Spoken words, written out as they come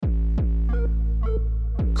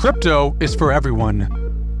Crypto is for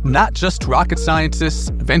everyone, not just rocket scientists,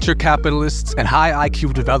 venture capitalists, and high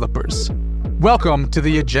IQ developers. Welcome to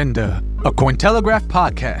The Agenda, a Cointelegraph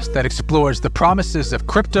podcast that explores the promises of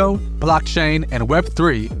crypto, blockchain, and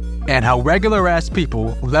Web3, and how regular-ass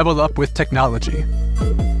people level up with technology.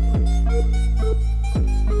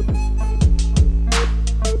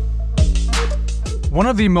 One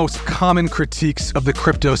of the most common critiques of the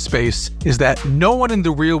crypto space is that no one in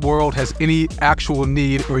the real world has any actual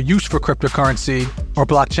need or use for cryptocurrency or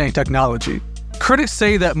blockchain technology. Critics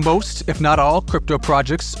say that most, if not all, crypto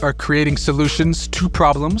projects are creating solutions to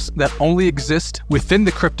problems that only exist within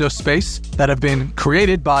the crypto space that have been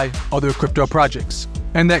created by other crypto projects,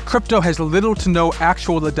 and that crypto has little to no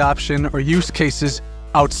actual adoption or use cases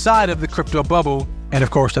outside of the crypto bubble, and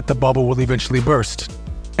of course that the bubble will eventually burst.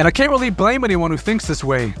 And I can't really blame anyone who thinks this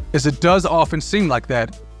way, as it does often seem like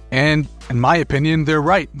that. And in my opinion, they're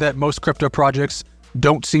right that most crypto projects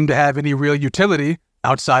don't seem to have any real utility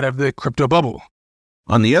outside of the crypto bubble.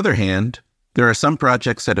 On the other hand, there are some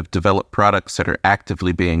projects that have developed products that are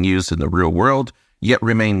actively being used in the real world, yet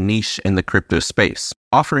remain niche in the crypto space,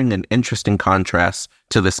 offering an interesting contrast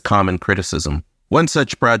to this common criticism. One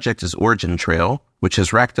such project is OriginTrail, which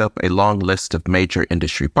has racked up a long list of major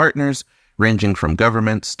industry partners, ranging from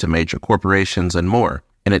governments to major corporations and more,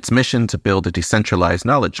 in its mission to build a decentralized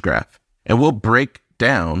knowledge graph. And we'll break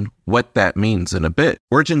down what that means in a bit.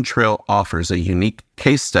 OriginTrail offers a unique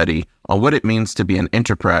case study on what it means to be an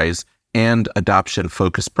enterprise and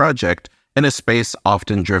adoption-focused project in a space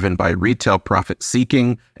often driven by retail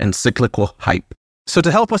profit-seeking and cyclical hype. So to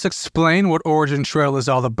help us explain what OriginTrail is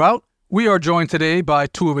all about, we are joined today by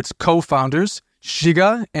two of its co-founders,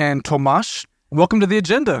 Shiga and Tomasz. Welcome to The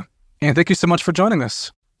Agenda. And thank you so much for joining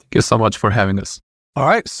us. Thank you so much for having us. All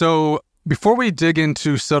right. So before we dig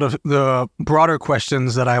into sort of the broader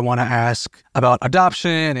questions that I want to ask about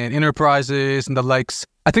adoption and enterprises and the likes,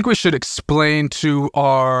 I think we should explain to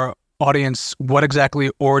our audience what exactly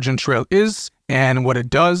OriginTrail is and what it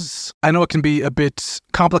does. I know it can be a bit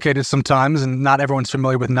complicated sometimes, and not everyone's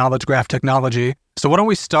familiar with knowledge graph technology. So why don't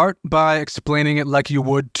we start by explaining it like you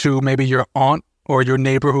would to maybe your aunt or your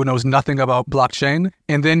neighbor who knows nothing about blockchain,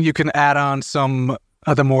 and then you can add on some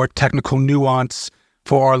other more technical nuance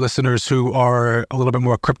for our listeners who are a little bit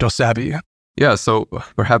more crypto savvy. Yeah, so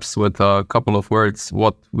perhaps with a couple of words,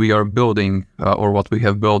 what we are building or what we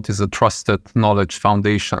have built is a trusted knowledge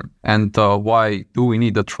foundation. And why do we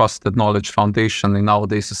need a trusted knowledge foundation in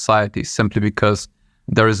nowadays society? Simply because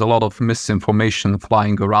there is a lot of misinformation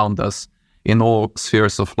flying around us in all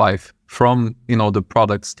spheres of life, from the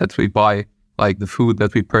products that we buy, like the food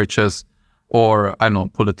that we purchase, or,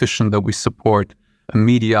 politician that we support,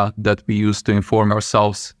 media that we use to inform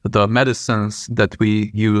ourselves, the medicines that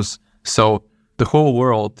we use. So the whole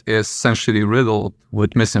world is essentially riddled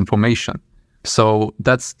with misinformation. So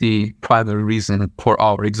that's the primary reason for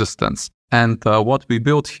our existence. And what we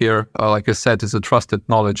built here, like I said, is a trusted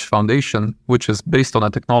knowledge foundation, which is based on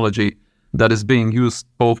a technology that is being used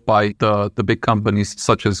both by the big companies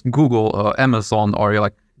such as Google, Amazon,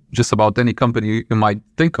 or just about any company you might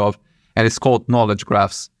think of, and it's called knowledge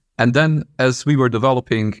graphs. And then as we were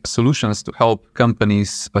developing solutions to help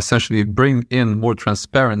companies essentially bring in more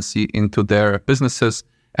transparency into their businesses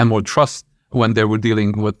and more trust when they were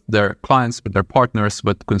dealing with their clients, with their partners,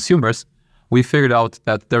 with consumers, we figured out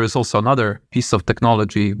that there is also another piece of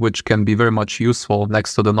technology which can be very much useful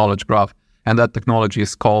next to the knowledge graph. And that technology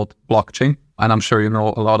is called blockchain. And I'm sure you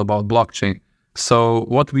know a lot about blockchain. So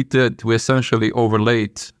what we did, we essentially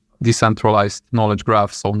overlaid decentralized knowledge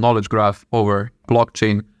graph, so knowledge graph over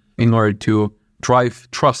blockchain, in order to drive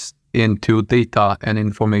trust into data and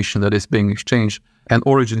information that is being exchanged. And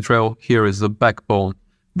OriginTrail here is the backbone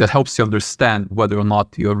that helps you understand whether or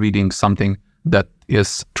not you're reading something that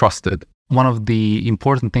is trusted. One of the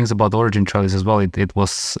important things about OriginTrail is as well, it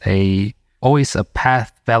was always a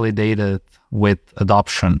path validated with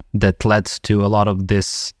adoption that led to a lot of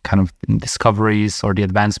this kind of discoveries or the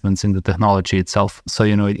advancements in the technology itself. So,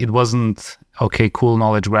 it wasn't, okay, cool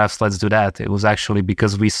knowledge graphs, let's do that. It was actually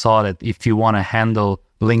because we saw that if you want to handle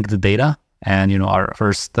linked data, and, our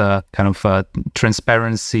first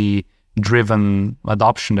transparency-driven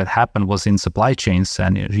adoption that happened was in supply chains.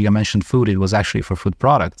 And you mentioned food, it was actually for food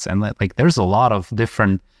products. And there's a lot of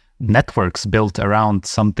different networks built around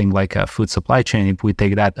something like a food supply chain, if we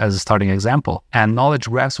take that as a starting example. And knowledge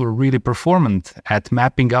graphs were really performant at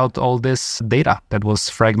mapping out all this data that was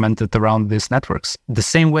fragmented around these networks. The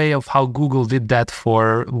same way of how Google did that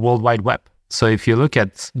for World Wide Web. So if you look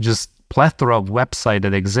at just plethora of website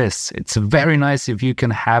that exists, it's very nice if you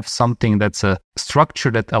can have something that's a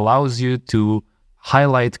structure that allows you to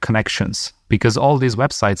highlight connections, because all these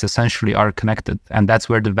websites essentially are connected, and that's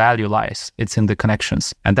where the value lies. It's in the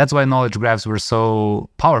connections. And that's why knowledge graphs were so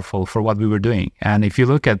powerful for what we were doing. And if you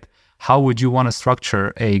look at how would you want to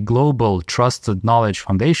structure a global trusted knowledge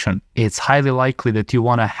foundation, it's highly likely that you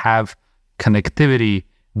want to have connectivity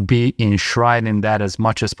be enshrined in that as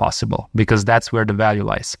much as possible, because that's where the value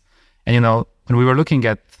lies. And, when we were looking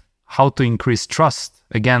at how to increase trust,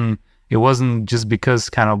 again, it wasn't just because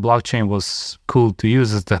kind of blockchain was cool to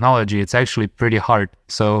use as technology. It's actually pretty hard.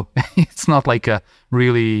 So it's not like a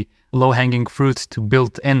really low-hanging fruit to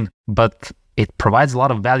build in, but it provides a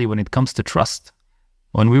lot of value when it comes to trust.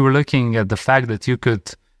 When we were looking at the fact that you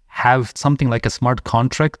could have something like a smart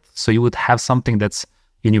contract, so you would have something that's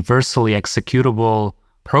universally executable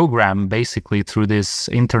program basically through this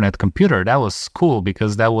internet computer, that was cool,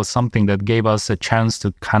 because that was something that gave us a chance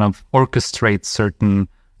to kind of orchestrate certain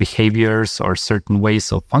behaviors or certain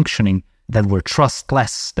ways of functioning that were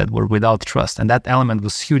trustless, that were without trust. And that element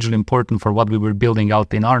was hugely important for what we were building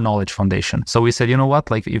out in our knowledge foundation. So we said, you know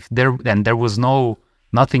what, like if there was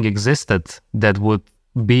nothing existed that would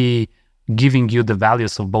be giving you the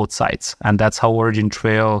values of both sides. And that's how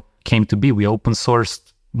OriginTrail came to be. We open sourced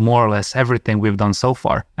more or less everything we've done so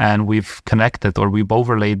far. And we've connected, or we've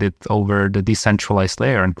overlaid it over the decentralized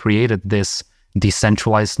layer and created this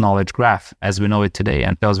decentralized knowledge graph as we know it today.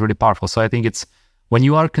 And that was really powerful. So I think it's when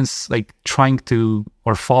you are trying to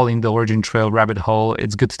or fall in the OriginTrail rabbit hole,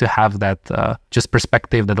 it's good to have that just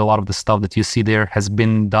perspective that a lot of the stuff that you see there has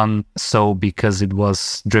been done so because it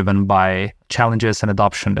was driven by challenges and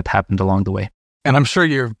adoption that happened along the way. And I'm sure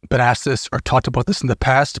you've been asked this or talked about this in the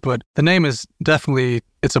past, but the name is definitely,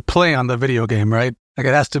 it's a play on the video game, right? Like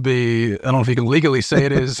it has to be, I don't know if you can legally say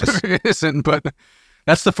it is or it isn't, but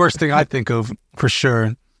that's the first thing I think of for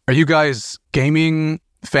sure. Are you guys gaming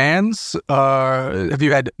fans? Have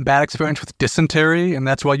you had bad experience with dysentery and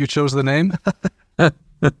that's why you chose the name?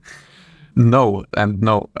 No, and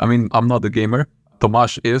no. I mean, I'm not a gamer.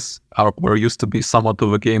 Tomasz is, or used to be somewhat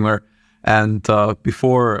of a gamer. And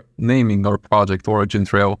before naming our project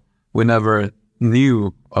OriginTrail, we never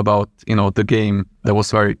knew about, the game that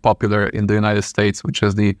was very popular in the United States, which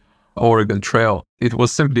is the Oregon Trail. It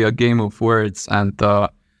was simply a game of words. And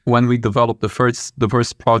when we developed the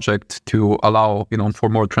first project to allow, for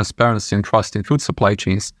more transparency and trust in food supply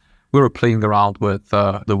chains, we were playing around with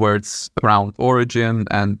the words around origin,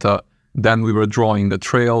 and then we were drawing the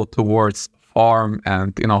trail towards farm,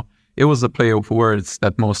 and, it was a play of words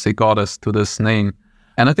that mostly got us to this name.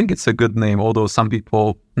 And I think it's a good name, although some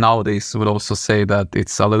people nowadays would also say that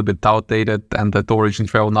it's a little bit outdated and that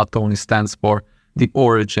OriginTrail not only stands for the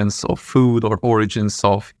origins of food or origins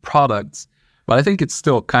of products, but I think it's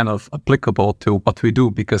still kind of applicable to what we do,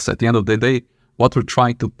 because at the end of the day, what we're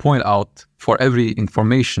trying to point out for every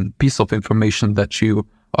piece of information that you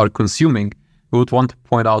are consuming, we would want to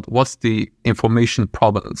point out what's the information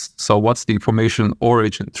provenance. So what's the information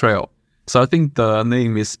origin trail? So I think the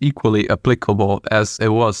name is equally applicable as it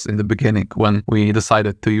was in the beginning when we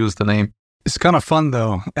decided to use the name. It's kind of fun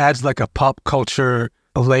though. Adds like a pop culture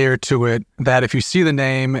layer to it, that if you see the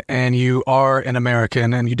name and you are an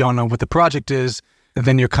American and you don't know what the project is,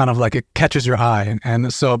 then you're kind of like, it catches your eye.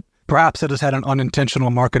 And so perhaps it has had an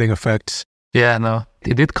unintentional marketing effect. Yeah, no,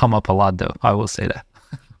 it did come up a lot though, I will say that.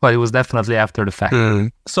 But it was definitely after the fact.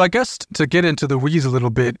 So I guess to get into the weeds a little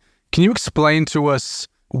bit, can you explain to us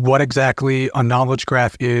what exactly a knowledge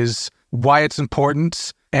graph is, why it's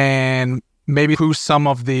important, and maybe who some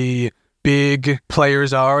of the big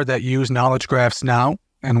players are that use knowledge graphs now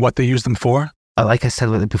and what they use them for? Like I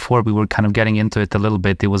said before, we were kind of getting into it a little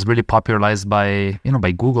bit. It was really popularized by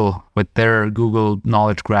Google with their Google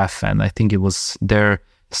knowledge graph. And I think it was their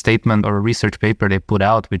statement or a research paper they put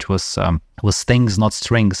out, which was things, not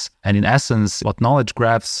strings. And in essence, what knowledge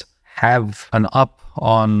graphs have an up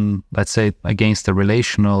on, let's say, against the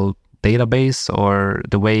relational database, or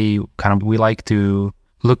the way kind of we like to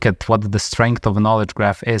look at what the strength of a knowledge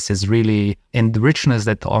graph is really in the richness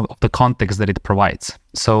of the context that it provides.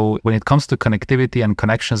 So when it comes to connectivity and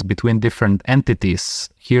connections between different entities,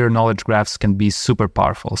 here knowledge graphs can be super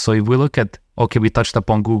powerful. So if we look at, we touched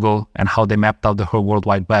upon Google and how they mapped out the whole World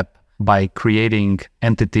Wide Web by creating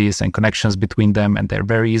entities and connections between them, and they're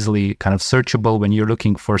very easily kind of searchable when you're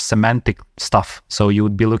looking for semantic stuff. So you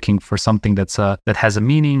would be looking for something that has a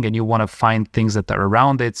meaning, and you want to find things that are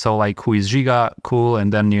around it. So like, who is Giga? Cool.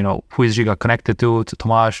 And then, who is Giga connected to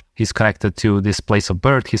Tomasz? He's connected to this place of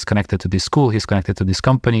birth. He's connected to this school. He's connected to this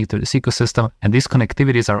company, to this ecosystem. And these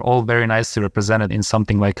connectivities are all very nicely represented in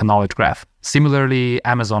something like a knowledge graph. Similarly,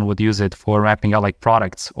 Amazon would use it for mapping out like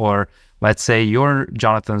products, or let's say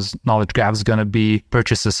Jonathan's knowledge graph is going to be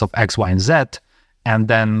purchases of X, Y, and Z. and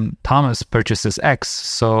then Thomas purchases X.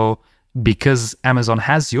 So because Amazon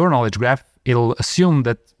has your knowledge graph, it'll assume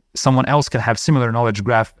that someone else can have similar knowledge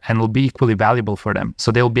graph and will be equally valuable for them.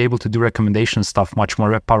 So they'll be able to do recommendation stuff much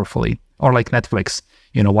more powerfully. Or like Netflix,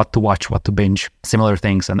 what to watch, what to binge, similar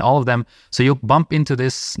things, and all of them. So you'll bump into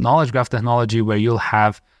this knowledge graph technology where you'll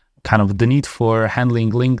have kind of the need for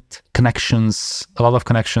handling linked connections, a lot of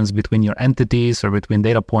connections between your entities or between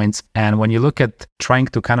data points. And when you look at trying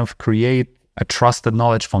to kind of create a trusted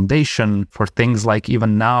knowledge foundation for things like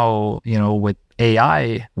even now, with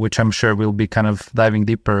AI, which I'm sure we'll be kind of diving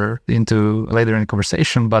deeper into later in the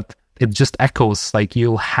conversation, but it just echoes like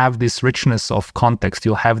you'll have this richness of context,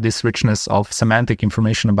 you'll have this richness of semantic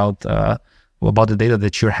information about the data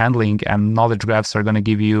that you're handling, and knowledge graphs are going to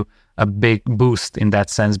give you a big boost in that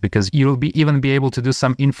sense because you'll even be able to do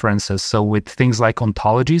some inferences. So with things like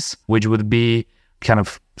ontologies, which would be kind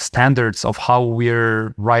of standards of how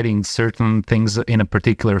we're writing certain things in a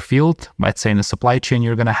particular field. Let's say in a supply chain,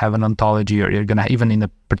 you're going to have an ontology, or you're going to, even in a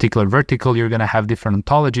particular vertical, you're going to have different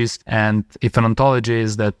ontologies. And if an ontology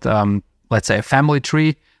is that, let's say a family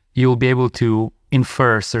tree, you'll be able to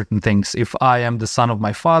infer certain things. If I am the son of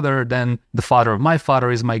my father, then the father of my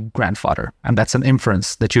father is my grandfather. And that's an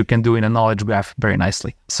inference that you can do in a knowledge graph very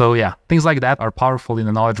nicely. So yeah, things like that are powerful in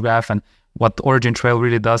a knowledge graph. And what OriginTrail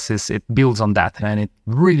really does is it builds on that, and it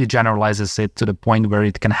really generalizes it to the point where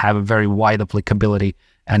it can have a very wide applicability.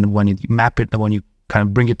 And when you map it, when you kind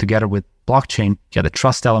of bring it together with blockchain, you get a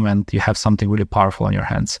trust element, you have something really powerful on your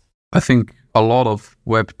hands. I think a lot of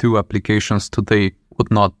Web 2 applications today would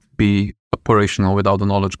not be operational without a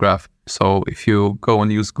knowledge graph. So if you go and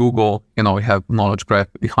use Google, you have knowledge graph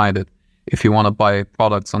behind it. If you want to buy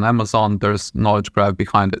products on Amazon, there's knowledge graph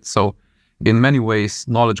behind it. So in many ways,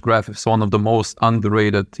 knowledge graph is one of the most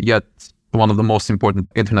underrated, yet one of the most important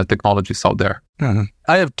internet technologies out there. Mm-hmm.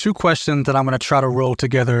 I have two questions that I'm going to try to roll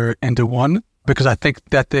together into one because I think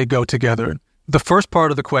that they go together. The first part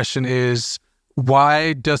of the question is,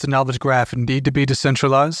 why does the knowledge graph need to be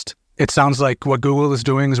decentralized? It sounds like what Google is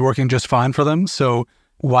doing is working just fine for them. So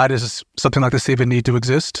why does something like this even need to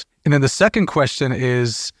exist? And then the second question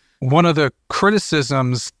is, one of the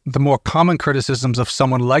criticisms, the more common criticisms of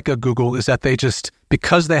someone like a Google is that they just,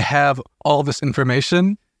 because they have all this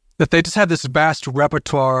information, that they just have this vast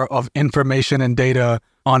repertoire of information and data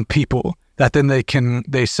on people that then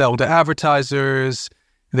they sell to advertisers,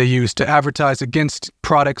 they use to advertise against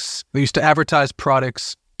products, they use to advertise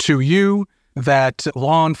products to you, that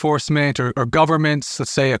law enforcement or governments,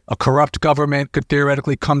 let's say a corrupt government, could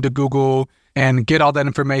theoretically come to Google and get all that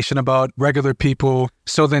information about regular people.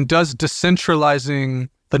 So then does decentralizing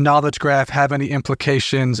the knowledge graph have any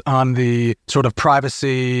implications on the sort of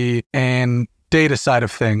privacy and data side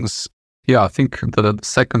of things? Yeah, I think the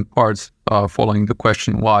second part, following the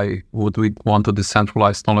question, why would we want to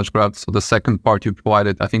decentralize knowledge graph? So the second part you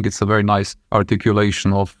provided, I think it's a very nice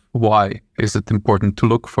articulation of why is it important to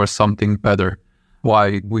look for something better,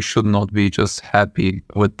 why we should not be just happy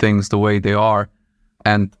with things the way they are.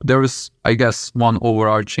 And there is, I guess, one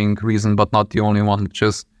overarching reason, but not the only one,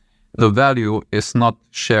 just the value is not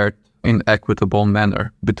shared in equitable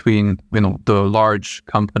manner between, the large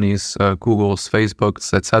companies, Google's,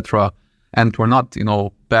 Facebook's, etc. And we're not,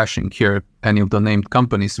 bashing here any of the named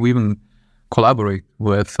companies. We even collaborate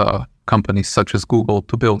with companies such as Google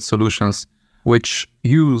to build solutions which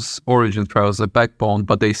use OriginTrail as a backbone,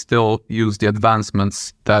 but they still use the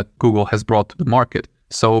advancements that Google has brought to the market.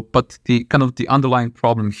 So, but the underlying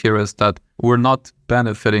problem here is that we're not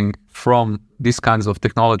benefiting from these kinds of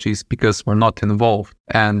technologies because we're not involved.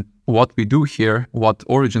 And what we do here, what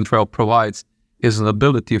OriginTrail provides, is an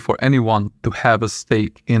ability for anyone to have a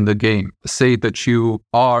stake in the game. Say that you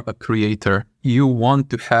are a creator, you want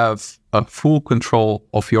to have a full control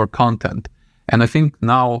of your content. And I think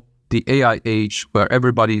now the AI age where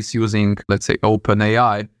everybody is using, let's say,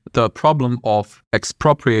 OpenAI, the problem of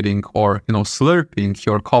expropriating or, slurping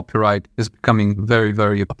your copyright is becoming very,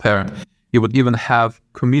 very apparent. You would even have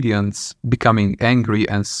comedians becoming angry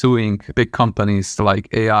and suing big companies like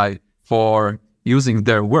AI for using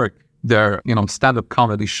their work, their, stand-up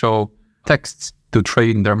comedy show texts to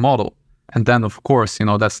train their model. And then, of course,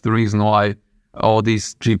 that's the reason why all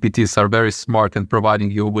these GPTs are very smart in providing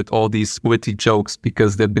you with all these witty jokes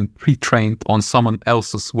because they've been pre-trained on someone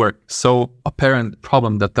else's work. So apparent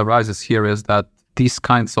problem that arises here is that these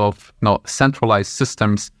kinds of centralized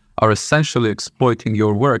systems are essentially exploiting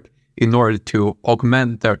your work in order to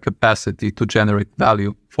augment their capacity to generate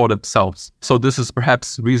value for themselves. So this is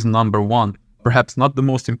perhaps reason number one. Perhaps not the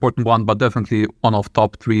most important one, but definitely one of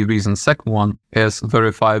top 3 reasons. Second one is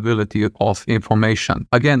verifiability of information.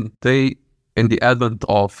 Again, they in the advent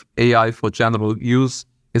of AI for general use,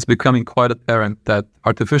 it's becoming quite apparent that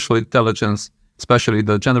artificial intelligence, especially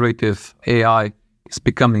the generative AI, is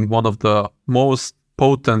becoming one of the most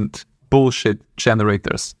potent bullshit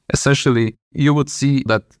generators. Essentially, you would see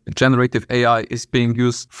that generative AI is being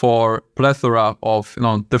used for plethora of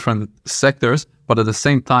different sectors, but at the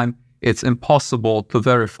same time, it's impossible to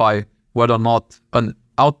verify whether or not an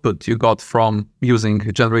output you got from using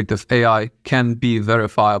generative AI can be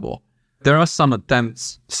verifiable. There are some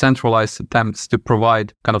attempts, centralized attempts, to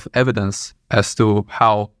provide kind of evidence as to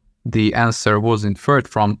how the answer was inferred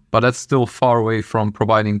from, but that's still far away from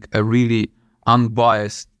providing a really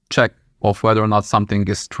unbiased check of whether or not something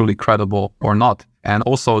is truly credible or not. And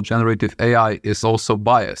also, generative AI is also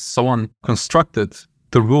biased. Someone constructed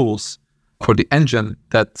the rules for the engine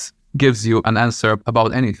that gives you an answer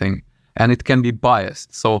about anything, and it can be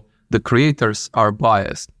biased. So the creators are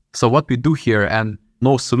biased. So what we do here, and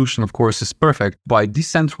no solution, of course, is perfect, by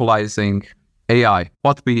decentralizing AI,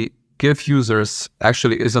 what we give users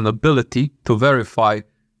actually is an ability to verify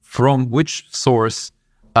from which source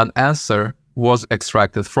an answer was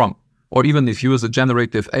extracted from. Or even if you use a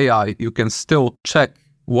generative AI, you can still check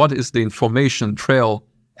what is the information trail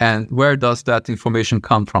and where does that information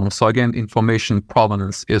come from. So again, information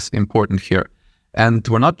provenance is important here. And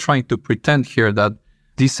we're not trying to pretend here that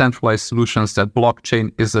decentralized solutions, that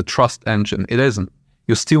blockchain is a trust engine. It isn't.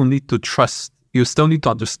 You still need to trust. You still need to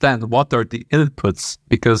understand what are the inputs,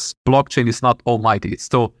 because blockchain is not almighty. It's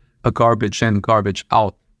still a garbage in, garbage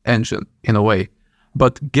out engine in a way.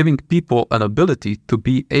 But giving people an ability to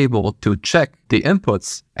be able to check the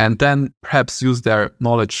inputs and then perhaps use their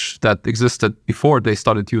knowledge that existed before they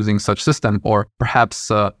started using such system, or perhaps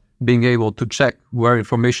being able to check where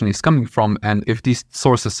information is coming from and if these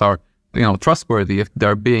sources are, trustworthy, if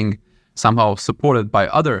they're being somehow supported by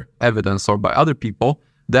other evidence or by other people,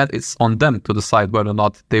 that it's on them to decide whether or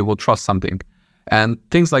not they will trust something. And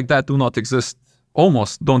things like that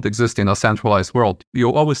almost don't exist in a centralized world.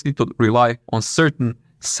 You always need to rely on certain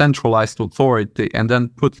centralized authority and then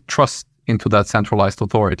put trust into that centralized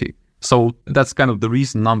authority. So that's kind of the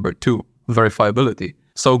reason number 2, verifiability.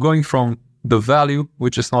 So going from the value,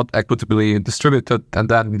 which is not equitably distributed, and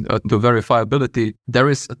then to verifiability, there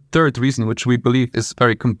is a third reason which we believe is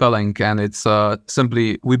very compelling, and it's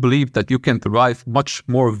simply we believe that you can derive much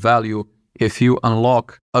more value if you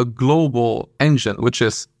unlock a global engine, which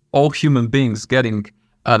is all human beings getting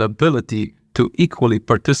an ability to equally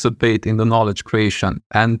participate in the knowledge creation.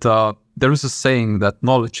 And there is a saying that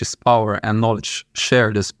knowledge is power and knowledge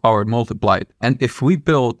shared is power multiplied. And if we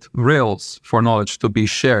build rails for knowledge to be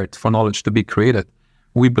shared, for knowledge to be created,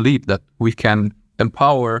 we believe that we can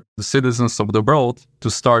empower the citizens of the world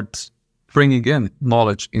to start bringing in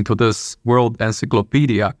knowledge into this world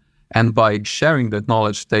encyclopedia. And by sharing that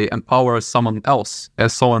knowledge, they empower someone else,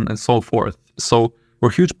 and so on and so forth. So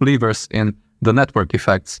we're huge believers in the network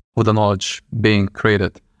effects of the knowledge being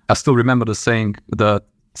created. I still remember the saying, the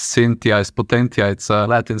Scientia is potentia. It's a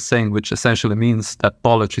Latin saying which essentially means that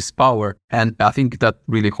knowledge is power. And I think that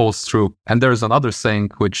really holds true. And there is another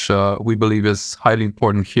saying which we believe is highly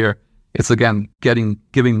important here. It's again giving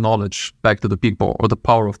knowledge back to the people, or the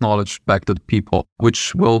power of knowledge back to the people,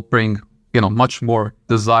 which will bring much more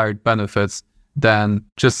desired benefits than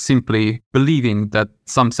just simply believing that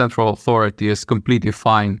some central authority is completely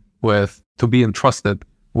fine with to be entrusted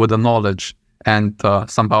with the knowledge and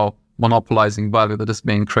somehow monopolizing value that is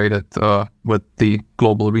being created with the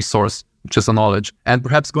global resource, which is the knowledge. And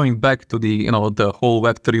perhaps going back to the whole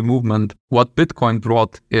Web3 movement, what Bitcoin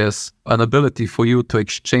brought is an ability for you to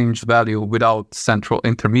exchange value without central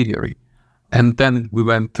intermediary. And then we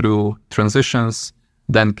went through transitions.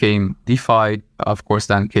 Then came DeFi, of course,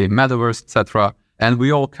 then came Metaverse, etc. And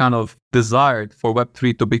we all kind of desired for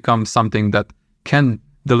Web3 to become something that can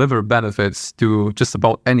deliver benefits to just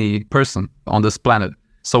about any person on this planet.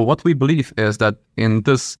 So what we believe is that in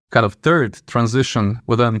this kind of third transition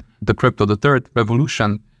within the crypto, the third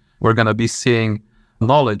revolution, we're going to be seeing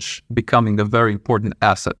knowledge becoming a very important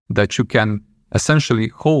asset that you can essentially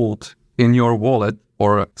hold in your wallet,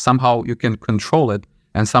 or somehow you can control it.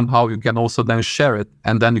 And somehow you can also then share it,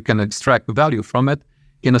 and then you can extract value from it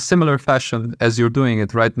in a similar fashion as you're doing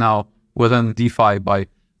it right now within DeFi by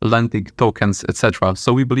lending tokens, etc.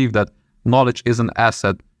 So we believe that knowledge is an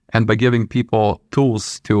asset, and by giving people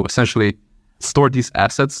tools to essentially store these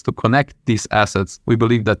assets, to connect these assets, we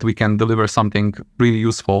believe that we can deliver something really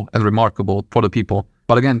useful and remarkable for the people.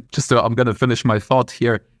 But again, I'm going to finish my thought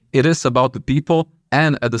here. It is about the people,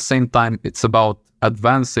 and at the same time, it's about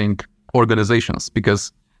advancing organizations,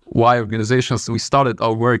 because why organizations? We started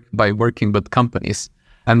our work by working with companies,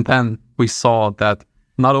 and then we saw that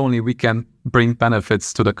not only we can bring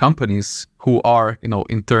benefits to the companies who are,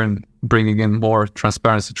 in turn bringing in more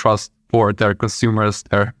transparency, trust for their consumers,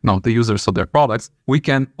 the users of their products, we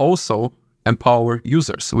can also empower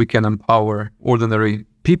users. We can empower ordinary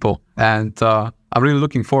people. And I'm really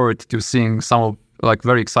looking forward to seeing some of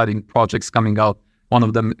very exciting projects coming out. One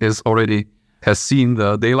of them has seen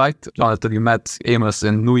the daylight. Jonathan, you met Amos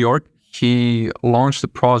in New York. He launched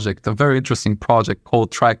a very interesting project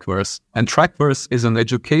called Trackverse. And Trackverse is an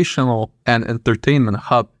educational and entertainment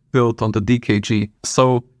hub built on the DKG.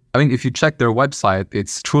 So, if you check their website,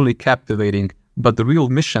 it's truly captivating. But the real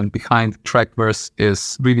mission behind Trackverse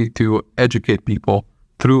is really to educate people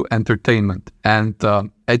through entertainment, and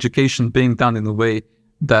education being done in a way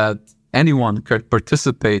that anyone can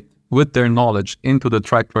participate with their knowledge into the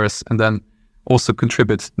Trackverse, and then also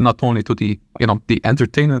contribute not only to the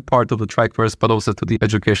entertainment part of the Trackverse, but also to the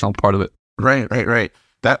educational part of it. Right.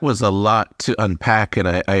 That was a lot to unpack, and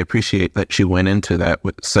I appreciate that you went into that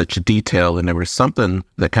with such detail. And there was something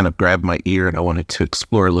that kind of grabbed my ear, and I wanted to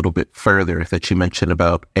explore a little bit further, that you mentioned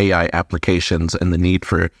about AI applications and the need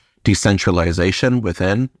for decentralization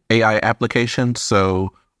within AI applications.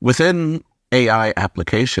 So within AI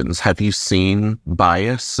applications, have you seen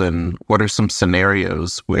bias, and what are some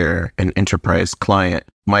scenarios where an enterprise client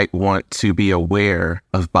might want to be aware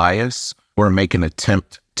of bias or make an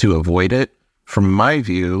attempt to avoid it? From my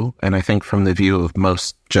view, and I think from the view of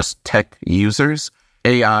most just tech users,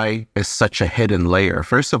 AI is such a hidden layer.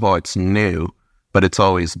 First of all, it's new, but it's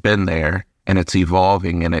always been there, and it's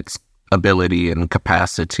evolving in its ability and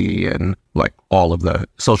capacity and all of the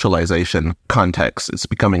socialization context. It's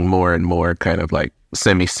becoming more and more kind of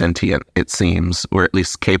semi-sentient, it seems, or at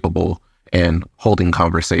least capable and holding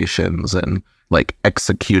conversations and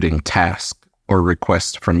executing tasks or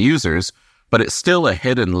requests from users. But it's still a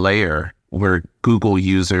hidden layer where Google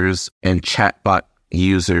users and chatbot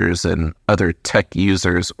users and other tech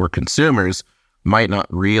users or consumers might not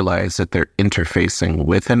realize that they're interfacing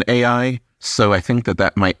with an AI. So I think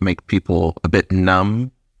that might make people a bit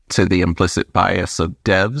numb to the implicit bias of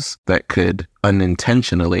devs that could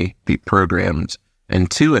unintentionally be programmed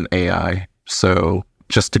into an AI. So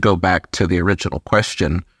just to go back to the original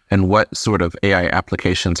question, and what sort of AI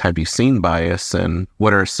applications have you seen bias, and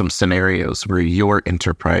what are some scenarios where your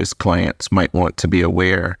enterprise clients might want to be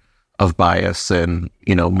aware of bias and,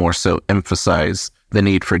 more so emphasize the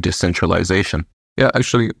need for decentralization? Yeah,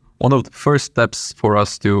 actually, one of the first steps for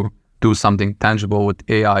us to do something tangible with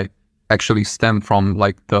AI actually stem from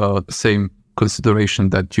the same consideration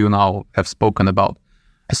that you now have spoken about.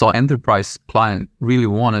 So enterprise client really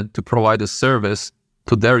wanted to provide a service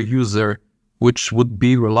to their user which would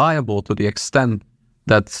be reliable to the extent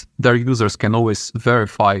that their users can always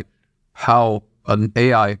verify how an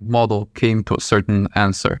AI model came to a certain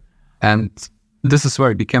answer. And this is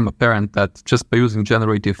where it became apparent that just by using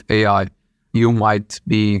generative AI, you might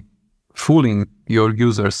be fooling your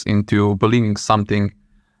users into believing something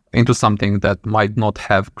that might not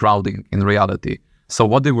have grounding in reality. So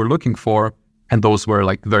what they were looking for, and those were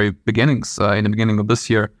very beginnings in the beginning of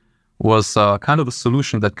this year, was kind of a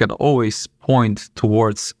solution that can always point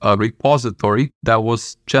towards a repository that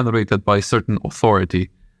was generated by a certain authority.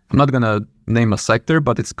 I'm not going to name a sector,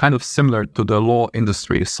 but it's kind of similar to the law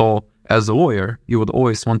industry. So as a lawyer, you would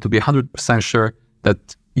always want to be 100% sure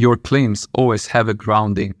that your claims always have a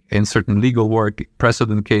grounding in certain legal work,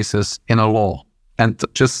 precedent cases, in a law. And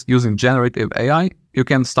just using generative AI, you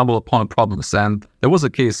can stumble upon problems. And there was a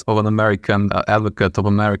case of an American advocate, of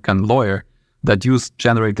an American lawyer, that used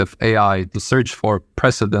generative AI to search for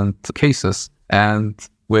precedent cases. And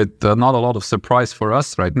with not a lot of surprise for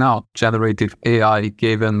us right now, generative AI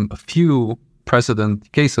gave him a few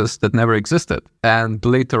precedent cases that never existed. And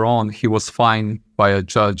later on, he was fined by a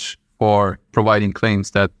judge for providing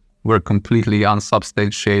claims that were completely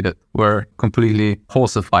unsubstantiated, were completely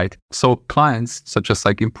falsified. So clients, such as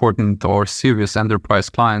important or serious enterprise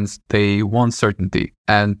clients, they want certainty.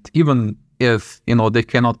 And even if, they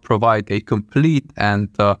cannot provide a complete and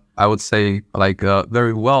I would say a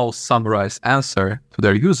very well summarized answer to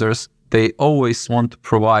their users, they always want to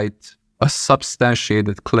provide a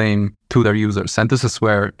substantiated claim to their users. And this is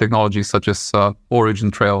where technologies such as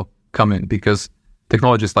OriginTrail come in, because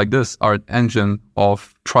technologies like this are an engine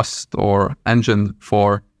of trust, or engine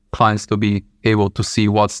for clients to be able to see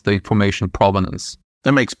what's the information provenance.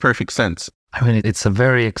 That makes perfect sense. It's a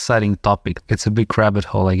very exciting topic. It's a big rabbit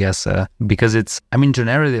hole, I guess, because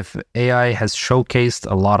generative AI has showcased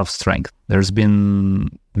a lot of strength. There's been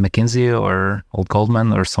McKinsey or Old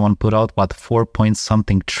Goldman or someone put out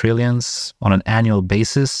 4-point-something trillions on an annual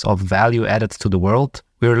basis of value added to the world.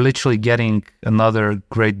 We're literally getting another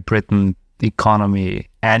Great Britain economy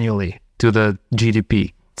annually to the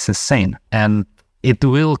GDP. It's insane. And it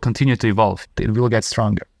will continue to evolve. It will get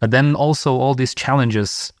stronger. But then also all these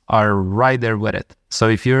challenges are right there with it. So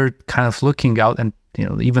if you're kind of looking out and,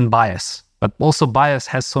 even bias, but also bias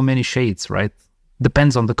has so many shades, right?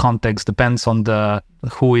 Depends on the context, depends on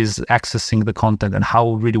who is accessing the content and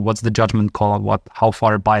what's the judgment call on how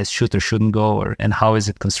far bias should or shouldn't go, and how is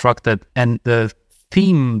it constructed. And the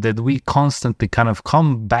theme that we constantly kind of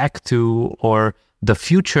come back to, or the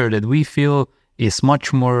future that we feel is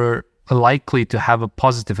much more likely to have a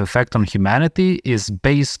positive effect on humanity, is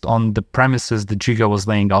based on the premises that Giga was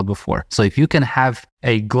laying out before. So if you can have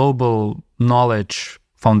a global knowledge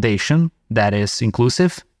foundation that is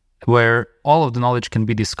inclusive, where all of the knowledge can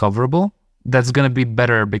be discoverable, that's going to be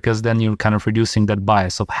better, because then you're kind of reducing that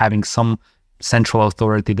bias of having some central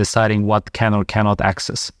authority deciding what can or cannot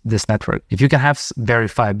access this network. If you can have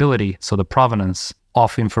verifiability, so the provenance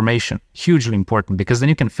of information, hugely important, because then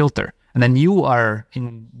you can filter. And then you are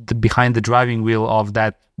behind the driving wheel of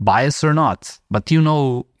that bias or not, but you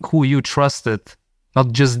know who you trusted,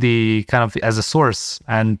 not just the kind of as a source.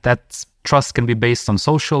 And that trust can be based on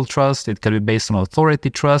social trust. It can be based on authority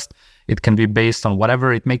trust. It can be based on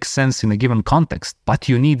whatever it makes sense in a given context. But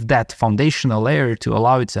you need that foundational layer to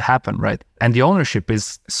allow it to happen, right? And the ownership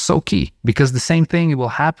is so key, because the same thing will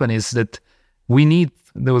happen is that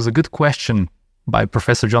there was a good question by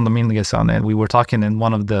Professor John Dominguez and we were talking in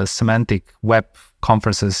one of the semantic web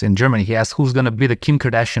conferences in Germany. He asked, who's going to be the Kim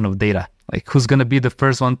Kardashian of data? Like, who's going to be the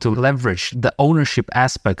first one to leverage the ownership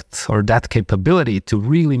aspect or that capability to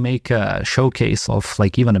really make a showcase of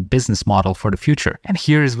like even a business model for the future? And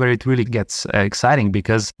here is where it really gets exciting,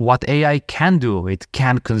 because what AI can do, it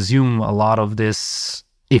can consume a lot of this.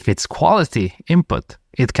 If it's quality input,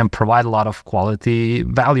 it can provide a lot of quality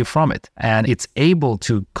value from it, and it's able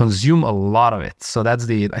to consume a lot of it. So that's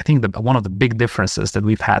one of the big differences that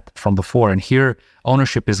we've had from before. And here,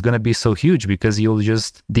 ownership is going to be so huge, because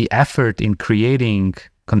the effort in creating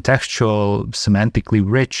contextual, semantically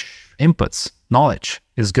rich inputs, knowledge,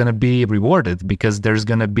 is going to be rewarded, because there's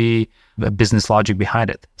going to be a business logic behind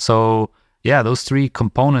it. So yeah, those three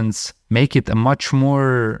components make it a much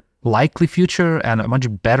more likely future and a much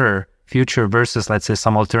better future versus, let's say,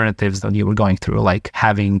 some alternatives that you were going through, like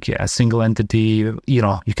having a single entity.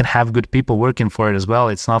 You can have good people working for it as well.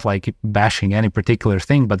 It's not like bashing any particular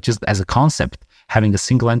thing, but just as a concept, having a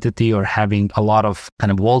single entity or having a lot of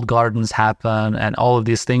kind of walled gardens happen, and all of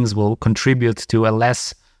these things will contribute to a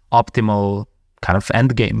less optimal kind of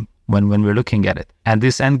end game when we're looking at it. And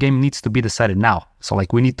this end game needs to be decided now. So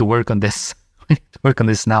like, we need to work on this. We need to work on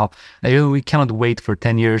this now. We cannot wait for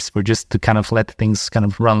 10 years for just to kind of let things kind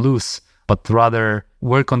of run loose, but rather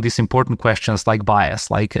work on these important questions like bias,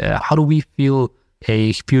 like how do we feel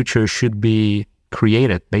a future should be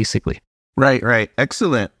created, basically. Right.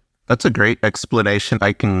 Excellent. That's a great explanation.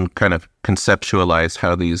 I can kind of conceptualize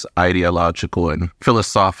how these ideological and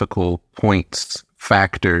philosophical points,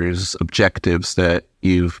 factors, objectives that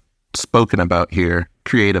you've spoken about here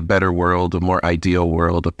create a better world, a more ideal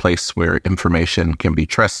world, a place where information can be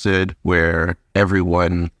trusted, where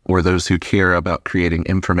everyone or those who care about creating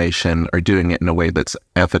information are doing it in a way that's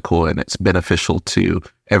ethical and it's beneficial to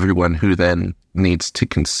everyone who then needs to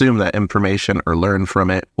consume that information or learn from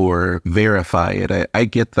it or verify it. I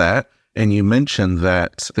get that. And you mentioned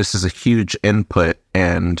that this is a huge input,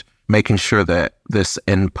 and making sure that this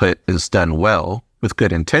input is done well with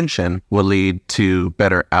good intention will lead to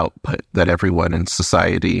better output that everyone in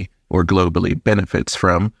society or globally benefits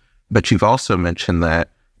from. But you've also mentioned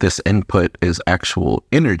that this input is actual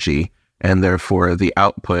energy, and therefore the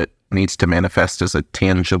output needs to manifest as a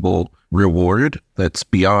tangible reward that's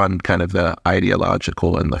beyond kind of the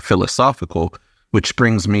ideological and the philosophical, which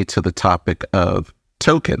brings me to the topic of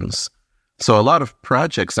tokens. So a lot of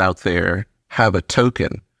projects out there have a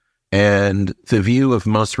token. And the view of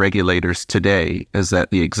most regulators today is that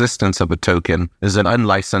the existence of a token is an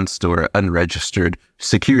unlicensed or unregistered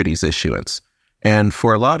securities issuance. And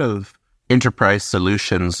for a lot of enterprise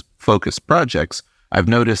solutions focused projects, I've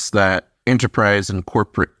noticed that enterprise and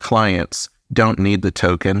corporate clients don't need the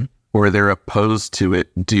token, or they're opposed to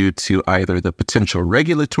it due to either the potential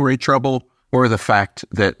regulatory trouble or the fact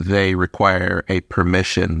that they require a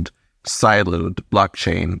permissioned, siloed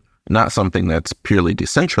blockchain, not something that's purely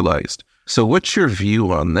decentralized. So what's your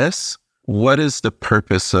view on this? What is the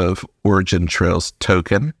purpose of OriginTrail's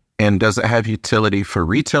token? And does it have utility for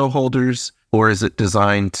retail holders, or is it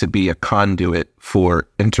designed to be a conduit for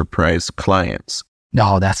enterprise clients?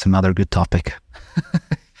 Oh, that's another good topic.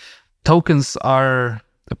 Tokens are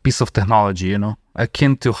a piece of technology,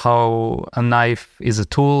 akin to how a knife is a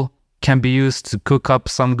tool. can be used to cook up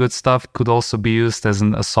some good stuff, could also be used as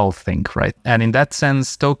an assault thing, right? And in that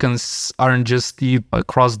sense, tokens aren't just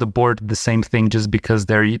across the board the same thing just because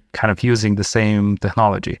they're kind of using the same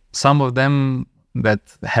technology. Some of them that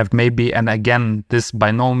have maybe, and again, this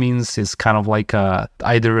by no means is kind of like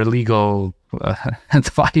either a legal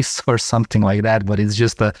advice or something like that, but it's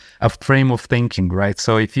just a frame of thinking, right?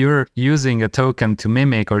 So if you're using a token to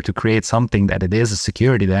mimic or to create something that it is a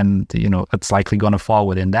security, then it's likely going to fall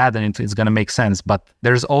within that, and it's going to make sense. But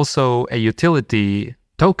there's also a utility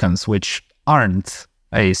tokens which aren't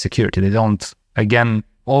a security. They don't, again,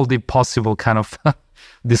 all the possible kind of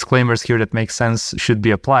disclaimers here that make sense should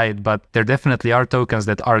be applied, but there definitely are tokens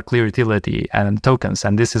that are clear utility and tokens,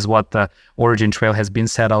 and this is what the OriginTrail has been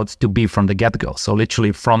set out to be from the get-go. So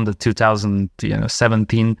literally from the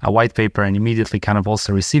 2017 white paper, and immediately kind of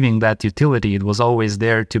also receiving that utility, it was always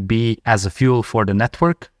there to be as a fuel for the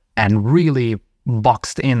network and really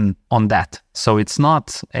boxed in on that. So it's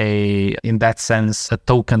not in that sense, a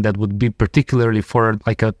token that would be particularly for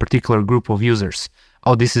like a particular group of users.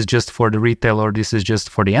 Oh, this is just for the retail, or this is just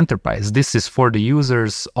for the enterprise. This is for the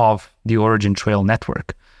users of the OriginTrail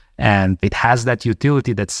network. And it has that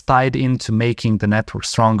utility that's tied into making the network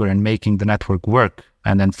stronger and making the network work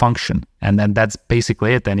and then function. And then that's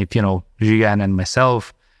basically it. And if, Jian and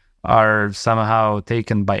myself are somehow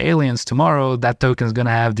taken by aliens tomorrow, that token is going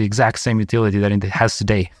to have the exact same utility that it has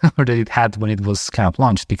today or that it had when it was kind of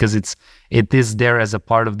launched, because it is there as a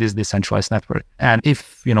part of this decentralized network. And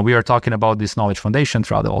if we are talking about this knowledge foundation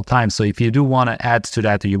throughout the whole time, so if you do want to add to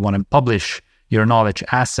that, or you want to publish your knowledge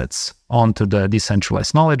assets onto the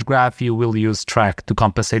decentralized knowledge graph, you will use Track to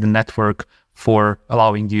compensate the network for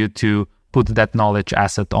allowing you to put that knowledge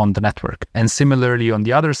asset on the network. And similarly, on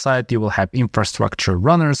the other side, you will have infrastructure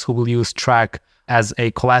runners who will use Track as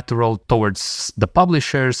a collateral towards the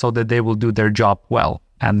publisher so that they will do their job well.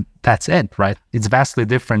 And that's it, right? It's vastly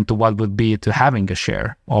different to what would be to having a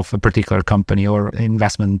share of a particular company or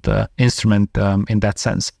investment instrument in that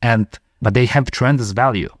sense. But they have tremendous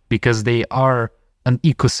value because they are an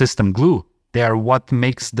ecosystem glue. They are what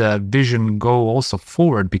makes the vision go also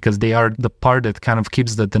forward, because they are the part that kind of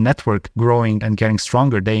keeps the network growing and getting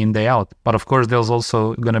stronger day in, day out. But of course, there's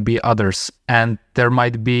also going to be others. And there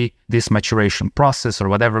might be this maturation process or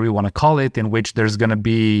whatever we want to call it, in which there's going to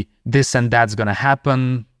be this and that's going to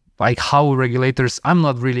happen. Like how regulators, I'm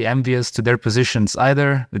not really envious to their positions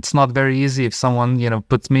either. It's not very easy if someone,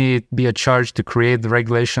 puts me be a charge to create the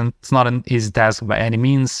regulation. It's not an easy task by any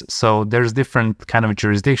means. So there's different kind of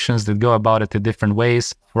jurisdictions that go about it in different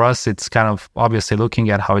ways. For us, it's kind of obviously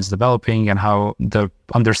looking at how it's developing and how the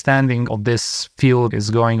understanding of this field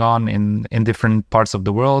is going on in different parts of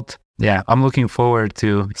the world. Yeah, I'm looking forward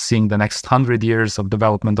to seeing the next 100 years of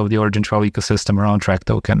development of the OriginTrail ecosystem around Track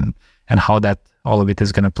token and how that all of it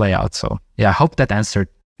is going to play out. So yeah, I hope that answered.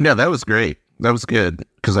 Yeah, that was great. That was good.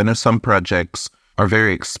 Because I know some projects are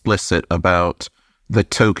very explicit about the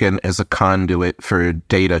token as a conduit for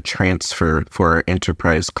data transfer for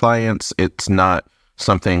enterprise clients. It's not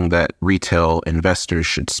something that retail investors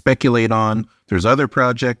should speculate on. There's other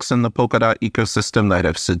projects in the Polkadot ecosystem that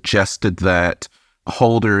have suggested that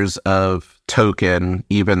holders of token,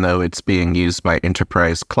 even though it's being used by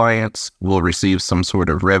enterprise clients, will receive some sort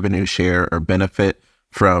of revenue share or benefit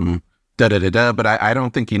from da-da-da-da. But I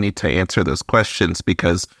don't think you need to answer those questions,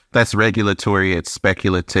 because that's regulatory, it's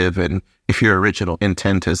speculative. And if your original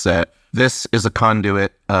intent is that this is a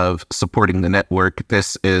conduit of supporting the network,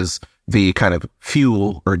 this is the kind of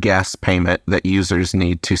fuel or gas payment that users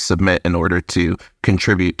need to submit in order to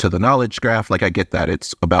contribute to the knowledge graph, like I get that.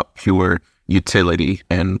 It's about pure utility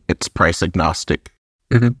and it's price agnostic.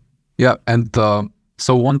 Mm-hmm. Yeah. And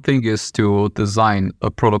so one thing is to design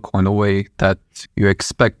a protocol in a way that you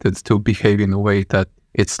expect it to behave in a way that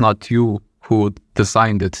it's not you who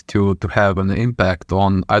designed it to have an impact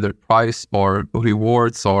on either price or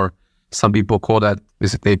rewards, or some people call that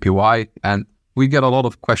visit APY. And we get a lot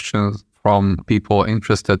of questions from people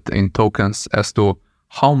interested in tokens as to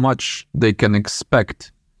how much they can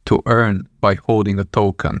expect to earn by holding a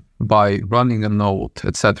token, by running a node,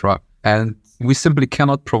 etc. And we simply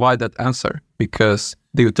cannot provide that answer, because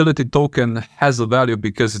the utility token has a value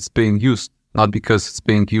because it's being used, not because it's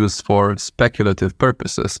being used for speculative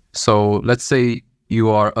purposes. So let's say you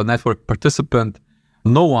are a network participant.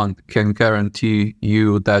 No one can guarantee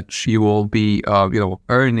you that you will be,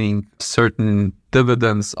 earning certain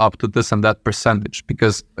dividends up to this and that percentage,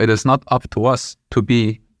 because it is not up to us to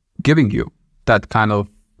be giving you that kind of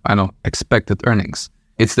expected earnings.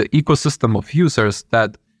 It's the ecosystem of users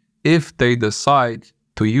that, if they decide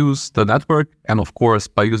to use the network, and of course,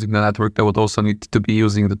 by using the network, they would also need to be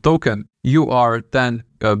using the token, you are then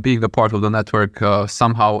being a part of the network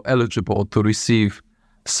somehow eligible to receive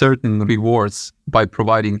certain rewards by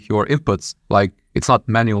providing your inputs. Like, it's not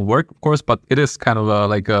manual work, of course, but it is kind of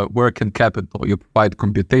like a work and capital. You provide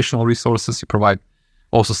computational resources, you provide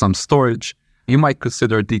also some storage. You might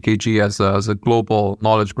consider DKG as a global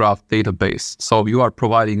knowledge graph database. So you are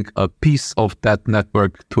providing a piece of that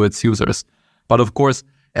network to its users. But of course,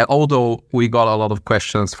 although we got a lot of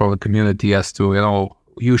questions from the community as to,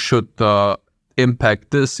 you should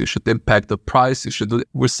impact this, you should impact the price, you should do.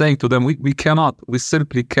 We're saying to them, we cannot, we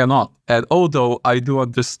simply cannot. And although I do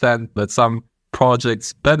understand that some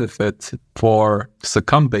projects benefit for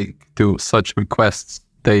succumbing to such requests,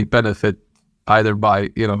 they benefit either by,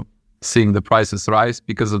 seeing the prices rise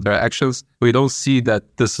because of their actions. We don't see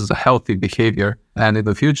that this is a healthy behavior. And in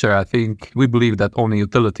the future, I think we believe that only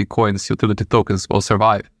utility coins, utility tokens will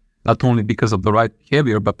survive, not only because of the right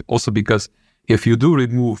behavior, but also because if you do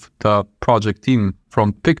remove the project team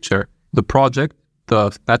from picture, the project,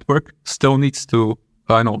 the network still needs to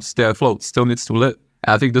stay afloat, still needs to live.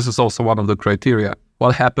 And I think this is also one of the criteria.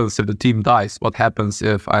 What happens if the team dies? What happens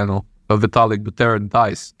if, Vitalik Buterin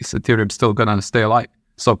dies? Is Ethereum still going to stay alive?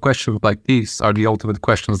 So questions like these are the ultimate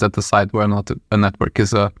questions that decide whether or not a network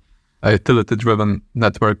is a utility-driven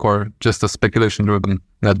network or just a speculation-driven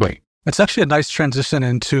network. It's actually a nice transition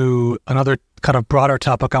into another kind of broader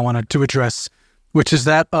topic I wanted to address, which is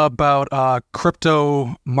that about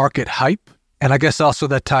crypto market hype. And I guess also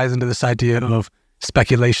that ties into this idea of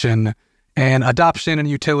speculation and adoption and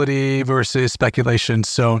utility versus speculation.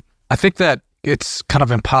 So I think that it's kind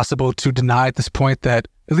of impossible to deny at this point that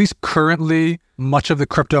at least currently, much of the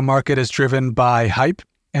crypto market is driven by hype.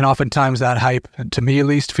 And oftentimes that hype, to me at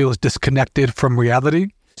least, feels disconnected from reality.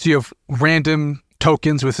 So you have random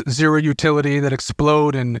tokens with zero utility that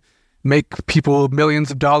explode and make people millions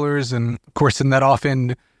of dollars. And of course, then that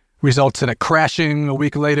often results in it crashing a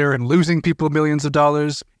week later and losing people millions of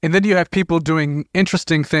dollars. And then you have people doing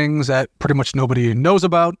interesting things that pretty much nobody knows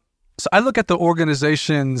about. So I look at the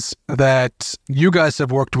organizations that you guys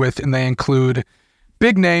have worked with, and they include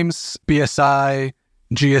big names: BSI,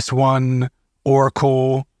 GS1,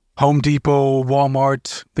 Oracle, Home Depot,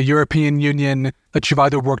 Walmart, the European Union, that you've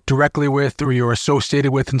either worked directly with or you're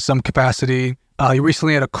associated with in some capacity. You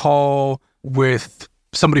recently had a call with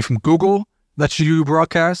somebody from Google that you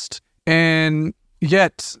broadcast. And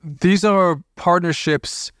yet these are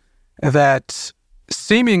partnerships that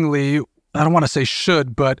seemingly, I don't want to say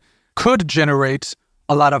should, but could generate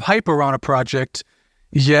a lot of hype around a project.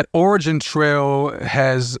 Yet OriginTrail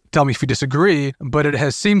has, tell me if you disagree, but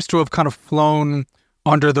it seems to have kind of flown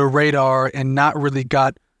under the radar and not really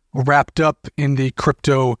got wrapped up in the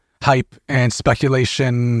crypto hype and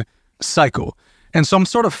speculation cycle. And so I'm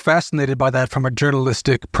sort of fascinated by that from a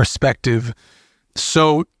journalistic perspective.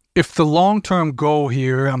 So if the long-term goal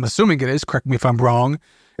here, I'm assuming it is, correct me if I'm wrong,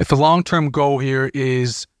 if the long-term goal here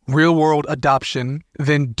is real-world adoption,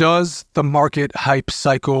 then does the market hype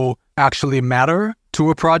cycle actually matter to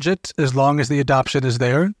a project as long as the adoption is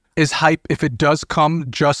there? Is hype, if it does come,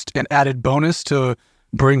 just an added bonus to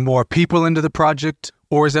bring more people into the project?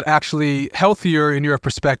 Or is it actually healthier in your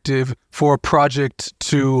perspective for a project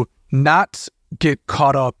to not get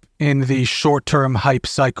caught up in the short-term hype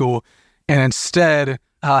cycle and instead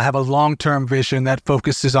have a long-term vision that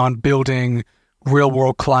focuses on building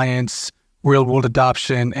real-world clients, real-world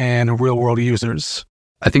adoption, and real-world users?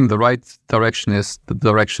 I think the right direction is the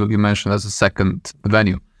direction you mentioned as a second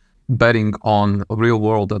venue. Betting on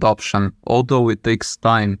real-world adoption, although it takes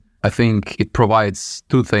time, I think it provides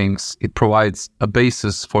two things. It provides a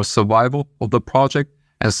basis for survival of the project,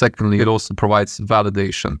 and secondly, it also provides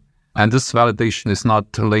validation. And this validation is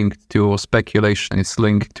not linked to speculation. It's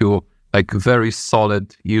linked to very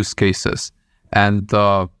solid use cases. And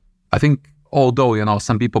I think although,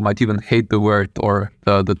 some people might even hate the word or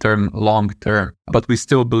the term long-term, but we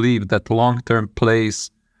still believe that long-term plays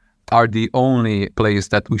are the only plays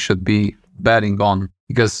that we should be betting on.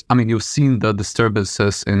 Because, you've seen the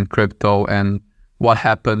disturbances in crypto and what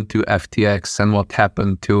happened to FTX and what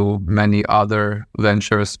happened to many other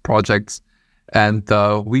ventures, projects. And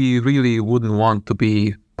we really wouldn't want to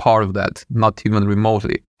be part of that, not even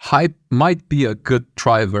remotely. Hype might be a good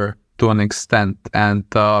driver to an extent. And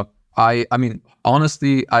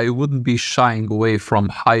honestly, I wouldn't be shying away from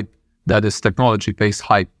hype that is technology-based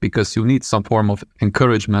hype, because you need some form of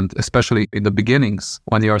encouragement, especially in the beginnings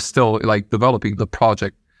when you are still developing the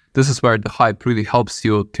project. This is where the hype really helps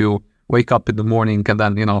you to wake up in the morning and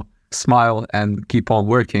then, smile and keep on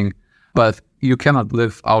working. But you cannot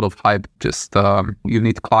live out of hype. Just you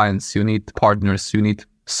need clients, you need partners, you need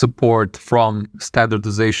support from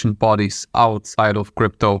standardization bodies outside of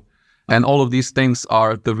crypto. And all of these things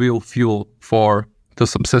are the real fuel for the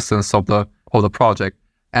subsistence of the project.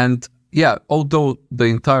 And yeah, although the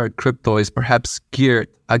entire crypto is perhaps geared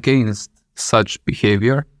against such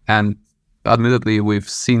behavior, and admittedly we've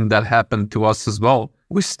seen that happen to us as well,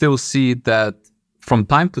 we still see that from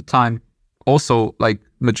time to time, also like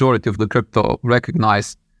majority of the crypto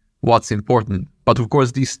recognize what's important. But of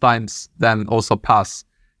course, these times then also pass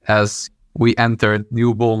as we enter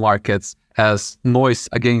new bull markets, as noise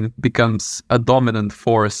again becomes a dominant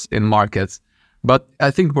force in markets. But I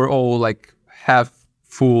think we're all like half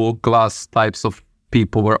full glass types of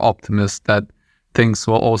people. We're optimists that things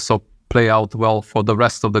will also play out well for the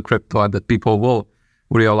rest of the crypto, and that people will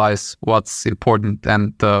realize what's important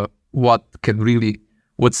and what can really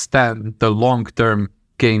withstand the long-term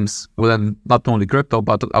games within not only crypto,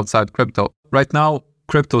 but outside crypto. Right now,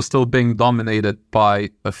 crypto is still being dominated by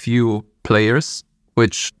a few players,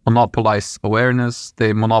 which monopolize awareness,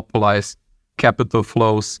 they monopolize capital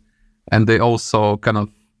flows, and they also kind of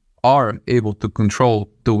are able to control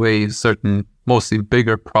the way certain mostly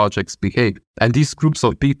bigger projects behave. And these groups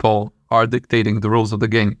of people are dictating the rules of the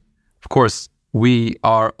game. Of course, we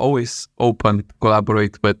are always open to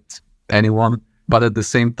collaborate with anyone, but at the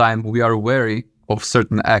same time, we are wary of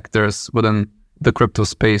certain actors within the crypto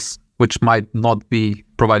space, which might not be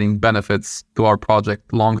providing benefits to our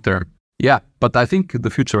project long term. Yeah, but I think the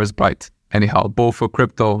future is bright anyhow, both for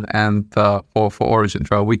crypto and for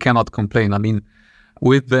OriginTrail. We cannot complain. I mean,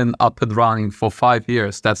 we've been up and running for 5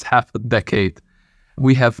 years. That's half a decade.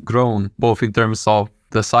 We have grown both in terms of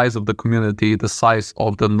the size of the community, the size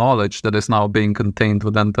of the knowledge that is now being contained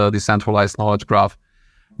within the decentralized knowledge graph.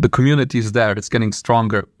 The community is there. It's getting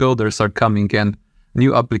stronger. Builders are coming in.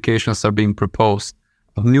 New applications are being proposed.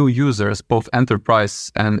 New users, both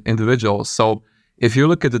enterprise and individuals. So if you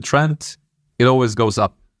look at the trend, it always goes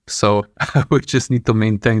up. So we just need to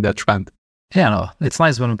maintain that trend. Yeah, no, it's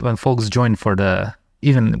nice when folks join for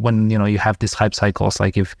even when, you have these hype cycles,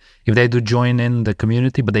 like if they do join in the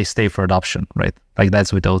community, but they stay for adoption, right? Like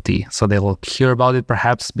that's with OT. So they will hear about it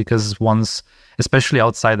perhaps because once, especially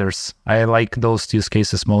outsiders, I like those use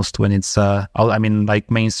cases most when it's, like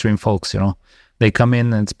mainstream folks, they come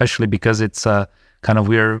in, and especially because it's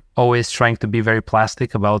we're always trying to be very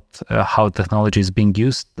plastic about how technology is being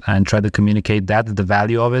used and try to communicate the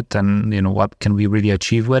value of it, and what can we really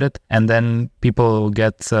achieve with it. And then people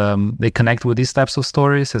they connect with these types of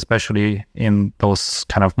stories, especially in those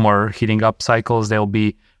kind of more heating up cycles. There'll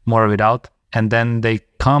be more of it out, and then they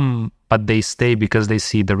come, but they stay because they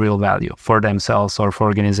see the real value for themselves or for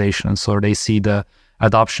organizations, or they see the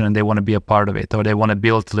adoption and they want to be a part of it, or they want to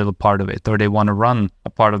build a little part of it, or they want to run a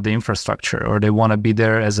part of the infrastructure, or they want to be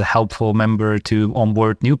there as a helpful member to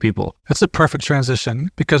onboard new people. That's a perfect transition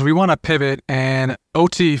because we want to pivot, and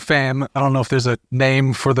OT fam, I don't know if there's a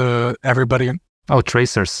name for everybody. Oh,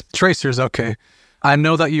 Tracers. Tracers, okay. I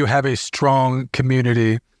know that you have a strong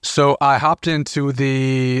community. So I hopped into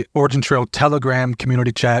the OriginTrail Telegram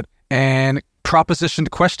community chat and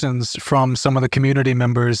propositioned questions from some of the community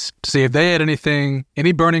members to see if they had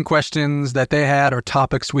any burning questions that they had or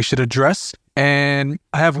topics we should address. And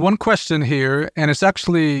I have one question here, and it's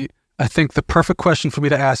actually, I think, the perfect question for me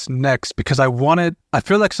to ask next, because I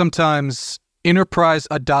feel like sometimes enterprise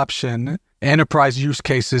adoption, enterprise use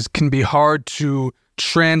cases can be hard to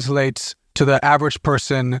translate to the average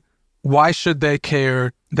person. Why should they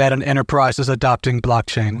care that an enterprise is adopting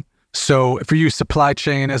blockchain? So if we use supply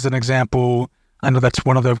chain as an example, I know that's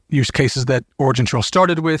one of the use cases that OriginTrail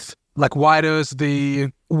started with. Like, why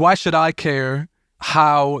should I care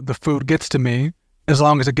how the food gets to me as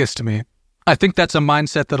long as it gets to me? I think that's a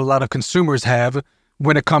mindset that a lot of consumers have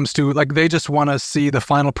when it comes to, like, they just want to see the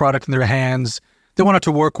final product in their hands. They want it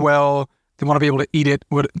to work well. They want to be able to eat it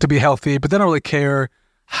to be healthy, but they don't really care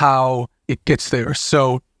how it gets there.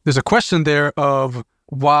 So there's a question there of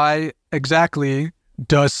why exactly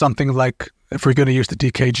does something like, if we're going to use the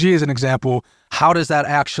DKG as an example, how does that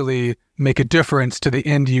actually make a difference to the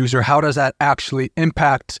end user? How does that actually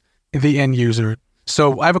impact the end user?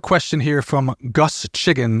 So I have a question here from Gus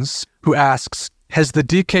Chiggins, who asks, has the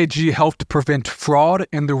DKG helped prevent fraud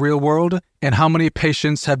in the real world? And how many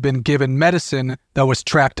patients have been given medicine that was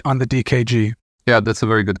tracked on the DKG? Yeah, that's a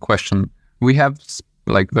very good question. We have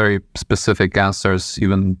very specific answers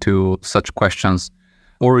even to such questions.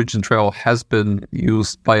 OriginTrail has been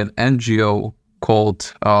used by an NGO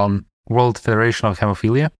called World Federation of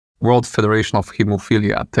Hemophilia. World Federation of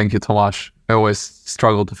Hemophilia. Thank you, Tomasz. I always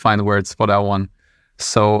struggle to find words for that one.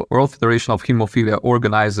 So World Federation of Hemophilia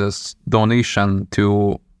organizes donation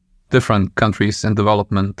to different countries in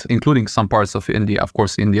development, including some parts of India. Of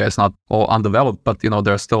course, India is not all undeveloped, but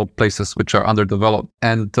there are still places which are underdeveloped.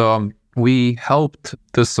 And we helped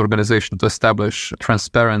this organization to establish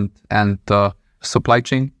transparent and supply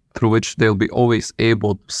chain through which they'll be always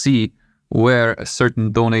able to see where a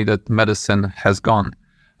certain donated medicine has gone.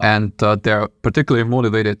 And they're particularly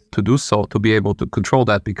motivated to do so, to be able to control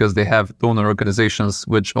that, because they have donor organizations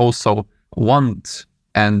which also want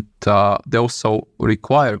and they also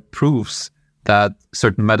require proofs that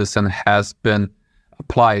certain medicine has been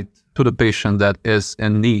applied to the patient that is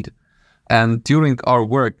in need. And during our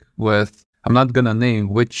work with, I'm not going to name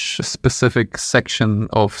which specific section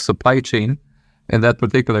of supply chain in that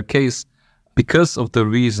particular case, because of the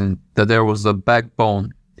reason that there was a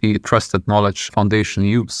backbone the Trusted Knowledge Foundation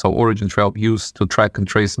used, so OriginTrail used to track and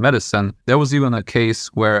trace medicine, there was even a case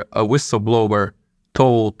where a whistleblower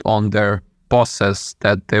told on their bosses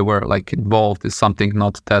that they were involved in something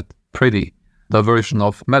not that pretty, the version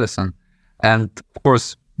of medicine. And of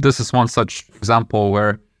course, this is one such example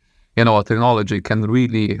where, a technology can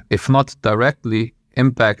really, if not directly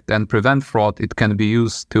impact and prevent fraud, it can be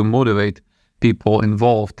used to motivate people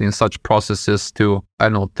involved in such processes to,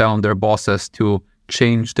 tell on their bosses to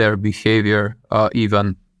change their behavior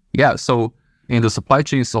even. Yeah, so in the supply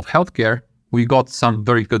chains of healthcare, we got some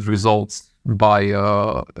very good results by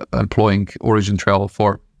employing OriginTrail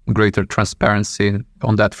for greater transparency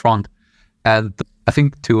on that front. And I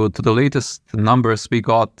think to the latest numbers we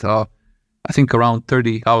got, I think around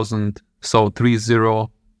 30,000, so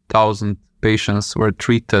 30,000 patients were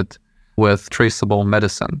treated with traceable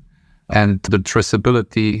medicine. And the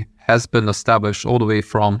traceability has been established all the way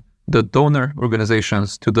from the donor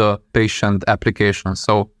organizations to the patient application,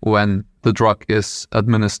 so when the drug is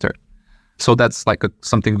administered. So that's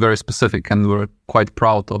something very specific, and we're quite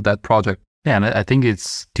proud of that project. Yeah, and I think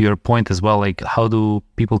it's to your point as well, how do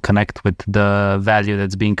people connect with the value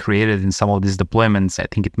that's being created in some of these deployments? I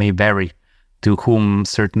think it may vary to whom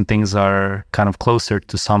certain things are kind of closer.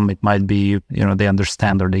 To some, it might be, they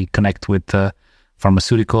understand or they connect with the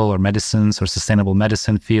pharmaceutical or medicines or sustainable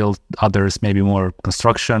medicine field. Others maybe more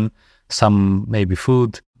construction, some maybe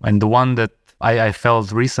food. And the one that I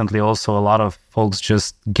felt recently also a lot of folks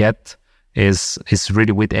just get is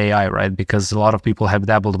really with AI, right? Because a lot of people have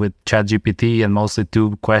dabbled with ChatGPT, and mostly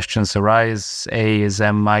two questions arise. A is,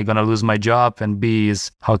 am I going to lose my job? And B is,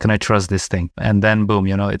 how can I trust this thing? And then boom,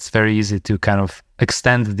 it's very easy to kind of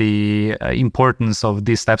extend the importance of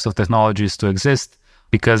these types of technologies to exist,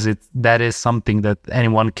 because that is something that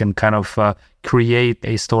anyone can kind of create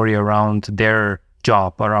a story around their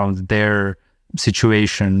job, around their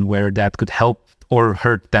situation where that could help or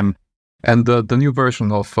hurt them. And the new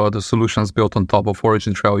version of the solutions built on top of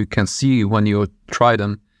OriginTrail, you can see when you try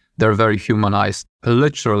them, they're very humanized.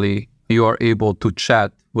 Literally, you are able to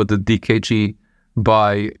chat with the DKG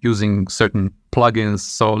by using certain plugins.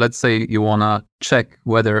 So let's say you want to check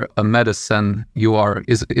whether a medicine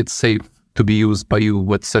it's safe to be used by you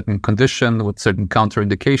with certain condition, with certain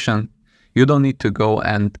counterindication. You don't need to go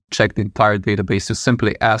and check the entire database. You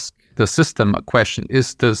simply ask the system a question: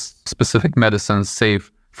 is this specific medicine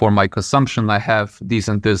safe for my consumption? I have these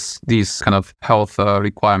and these kind of health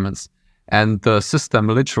requirements. And the system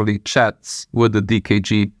literally chats with the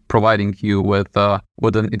DKG, providing you with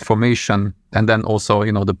an information, and then also,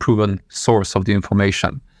 the proven source of the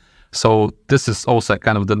information. So this is also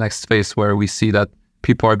kind of the next phase where we see that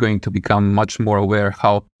people are going to become much more aware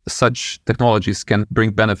how such technologies can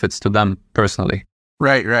bring benefits to them personally.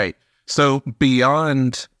 Right. So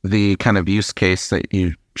beyond the kind of use case that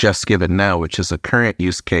you just given now, which is a current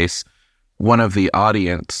use case, one of the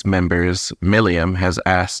audience members, Milliam, has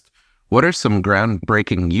asked, what are some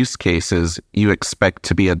groundbreaking use cases you expect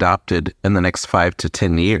to be adopted in the next 5 to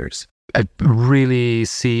 10 years? I really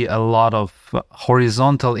see a lot of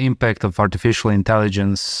horizontal impact of artificial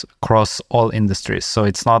intelligence across all industries. So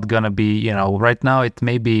it's not going to be, right now it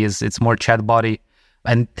maybe it's more chatbot-y.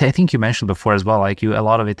 And I think you mentioned before as well, a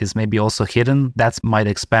lot of it is maybe also hidden. That might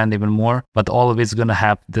expand even more, but all of it's going to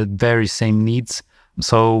have the very same needs.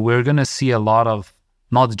 So we're going to see a lot of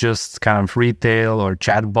not just kind of retail or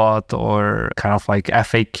chatbot or kind of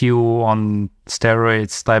FAQ on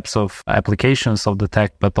steroids types of applications of the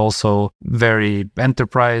tech, but also very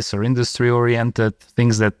enterprise or industry oriented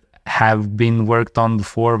things that have been worked on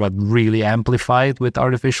before, but really amplified with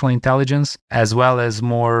artificial intelligence, as well as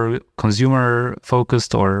more consumer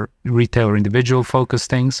focused or retail or individual focused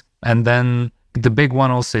things. And then the big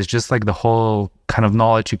one also is just the whole kind of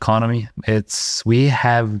knowledge economy. We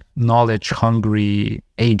have knowledge hungry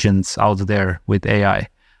agents out there with AI,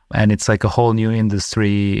 and it's a whole new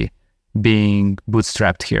industry being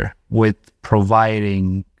bootstrapped here with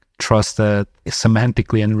providing trusted,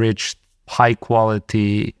 semantically enriched, high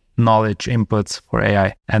quality knowledge inputs for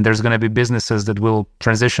AI. And there's going to be businesses that will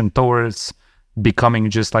transition towards becoming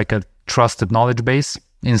just like a trusted knowledge base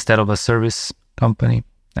instead of a service company.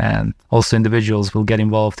 And also individuals will get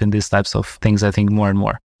involved in these types of things, I think, more and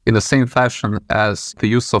more. In the same fashion as the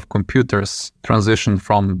use of computers transition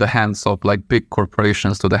from the hands of like big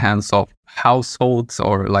corporations to the hands of households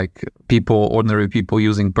or like people, ordinary people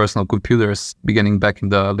using personal computers beginning back in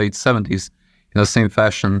the late 70s, in the same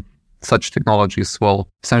fashion, such technologies will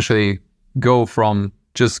essentially go from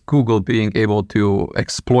just Google being able to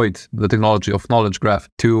exploit the technology of knowledge graph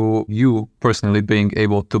to you personally being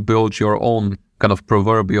able to build your own kind of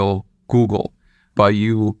proverbial Google by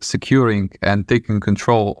you securing and taking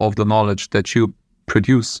control of the knowledge that you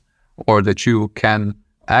produce or that you can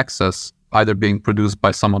access, either being produced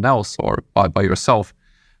by someone else or by yourself.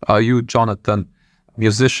 You, Jonathan, you're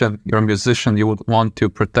a musician, you would want to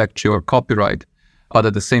protect your copyright, but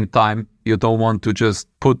at the same time, you don't want to just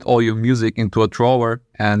put all your music into a drawer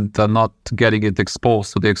and not getting it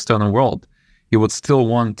exposed to the external world. You would still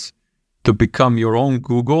want to become your own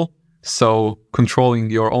Google, so controlling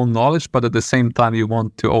your own knowledge, but at the same time, you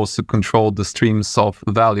want to also control the streams of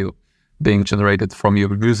value being generated from your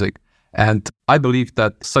music. And I believe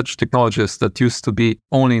that such technologies that used to be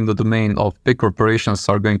only in the domain of big corporations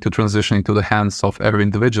are going to transition into the hands of every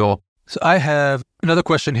individual. So I have another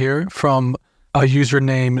question here from a user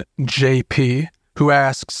named JP, who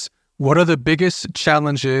asks, what are the biggest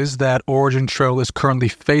challenges that OriginTrail is currently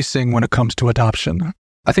facing when it comes to adoption?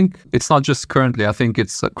 I think it's not just currently, I think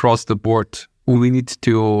it's across the board. We need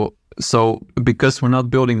to, so because we're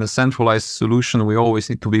not building a centralized solution, we always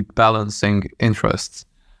need to be balancing interests.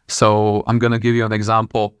 So I'm going to give you an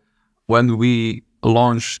example. When we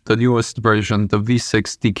launched the newest version, the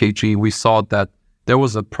V6 DKG, we saw that there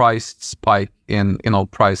was a price spike in,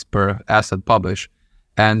 price per asset published.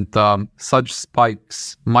 And such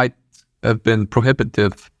spikes might have been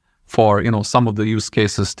prohibitive for, some of the use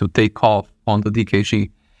cases to take off on the DKG.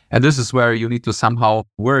 And this is where you need to somehow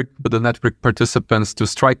work with the network participants to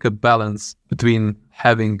strike a balance between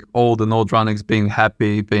having all the node runnings being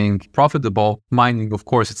happy, being profitable. Mining, of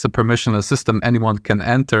course, it's a permissionless system. Anyone can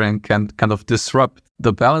enter and can kind of disrupt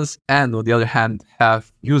the balance. And on the other hand,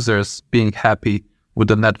 have users being happy with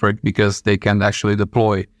the network because they can actually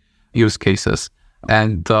deploy use cases.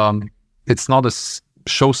 And it's not a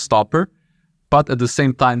showstopper, but at the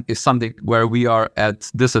same time, it's something where we are at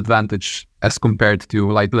disadvantage as compared to,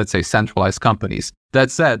 like, let's say, centralized companies. That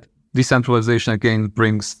said, decentralization again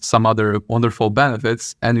brings some other wonderful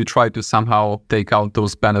benefits, and you try to somehow take out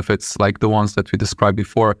those benefits, like the ones that we described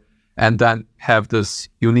before, and then have this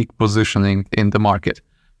unique positioning in the market.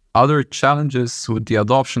 Other challenges with the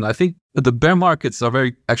adoption, I think the bear markets are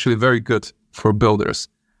very good for builders.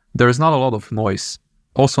 There is not a lot of noise.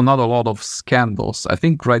 Also, not a lot of scandals. I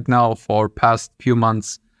think right now, for past few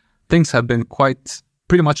months, things have been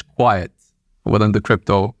pretty much quiet within the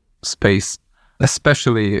crypto space,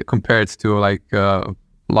 especially compared to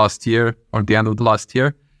last year or the end of the last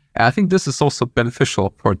year. And I think this is also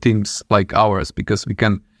beneficial for teams like ours because we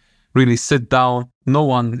can really sit down. No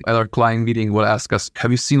one at our client meeting will ask us,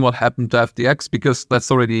 have you seen what happened to FTX? Because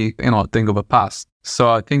that's already, a thing of the past.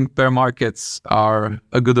 So I think bear markets are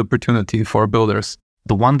a good opportunity for builders.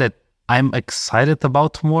 The one that I'm excited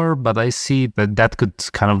about more, but I see that could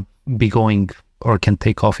kind of be going or can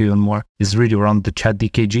take off even more, is really around the chat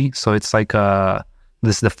DKG. So it's like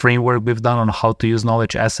this is the framework we've done on how to use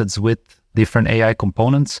knowledge assets with different AI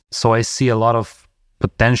components. So I see a lot of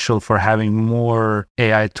potential for having more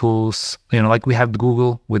AI tools, like we have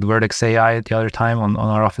Google with Vertex AI the other time on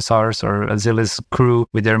our office hours, or Azilis crew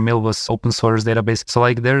with their Milvus open source database.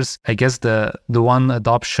 So there's, I guess the one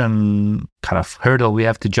adoption kind of hurdle we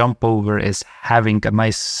have to jump over is having a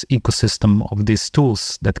nice ecosystem of these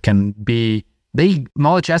tools that can be,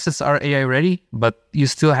 knowledge assets are AI ready, but you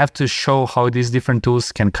still have to show how these different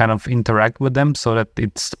tools can kind of interact with them so that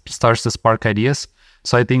it starts to spark ideas.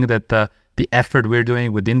 So I think that the effort we're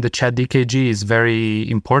doing within the chat DKG is very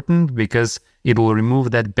important because it will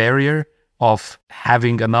remove that barrier of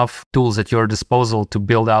having enough tools at your disposal to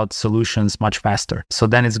build out solutions much faster. So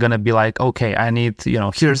then it's going to be like, okay, I need,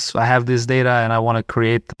 I have this data and I want to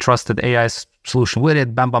create a trusted AI solution with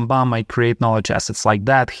it. Bam, bam, bam. I create knowledge assets like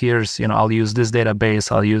that. Here's, I'll use this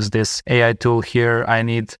database. I'll use this AI tool here.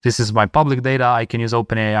 This is my public data. I can use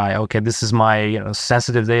OpenAI. Okay, this is my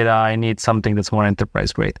sensitive data. I need something that's more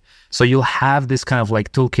enterprise grade. So you'll have this kind of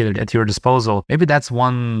toolkit at your disposal. Maybe that's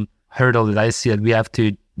one hurdle that I see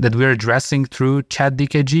that we're addressing through chat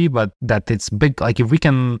DKG, but that it's big. If we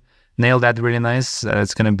can nail that really nice,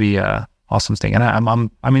 it's going to be awesome thing. And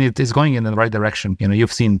it's going in the right direction.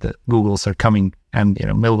 You've seen the Googles are coming And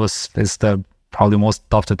Milvus is the probably most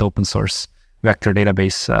adopted open source vector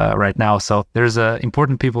database right now. So there's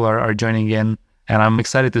important people are joining in, and I'm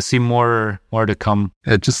excited to see more to come.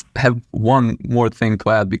 I just have one more thing to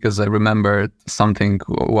add, because I remember something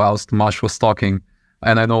whilst Tomasz was talking.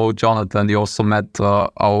 And I know, Jonathan, you also met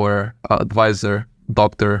our advisor,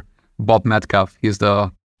 Dr. Bob Metcalf.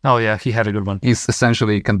 Oh yeah, he had a good one. He's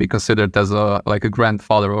essentially can be considered as a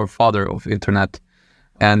grandfather or father of internet.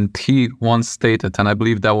 And he once stated, and I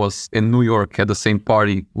believe that was in New York at the same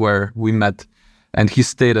party where we met, and he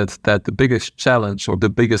stated that the biggest challenge or the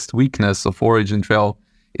biggest weakness of OriginTrail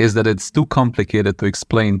is that it's too complicated to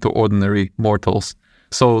explain to ordinary mortals.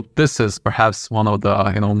 So this is perhaps one of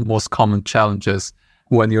the most common challenges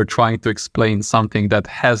when you're trying to explain something that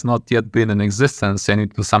has not yet been in existence, and you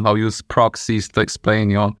need to somehow use proxies to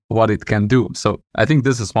explain what it can do. So I think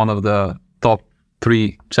this is one of the top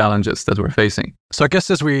 3 challenges that we're facing. So I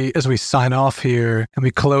guess as we sign off here and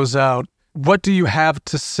we close out, what do you have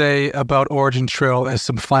to say about OriginTrail as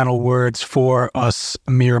some final words for us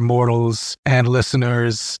mere mortals and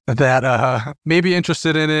listeners that may be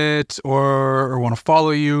interested in it or want to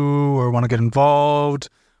follow you or want to get involved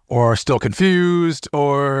or are still confused?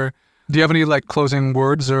 Or do you have any closing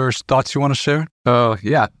words or thoughts you want to share?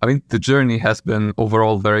 Yeah, I mean, the journey has been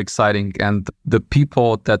overall very exciting, and the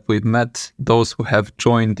people that we've met, those who have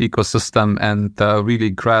joined the ecosystem and really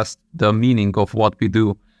grasped the meaning of what we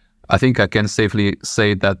do, I think I can safely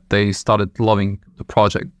say that they started loving the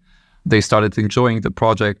project. They started enjoying the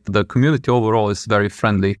project. The community overall is very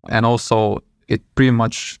friendly, and also it pretty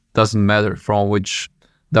much doesn't matter from which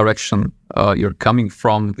direction you're coming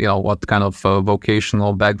from, what kind of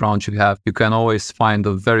vocational background you have. You can always find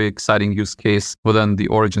a very exciting use case within the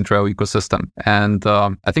OriginTrail ecosystem. And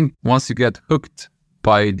I think once you get hooked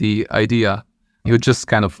by the idea, you just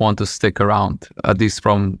kind of want to stick around, at least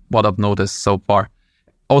from what I've noticed so far.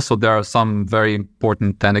 Also, there are some very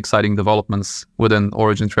important and exciting developments within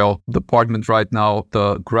OriginTrail department right now.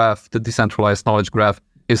 The graph, the decentralized knowledge graph,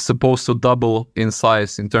 is supposed to double in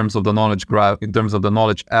size in terms of the knowledge graph, in terms of the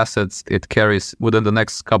knowledge assets it carries within the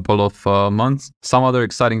next couple of months. Some other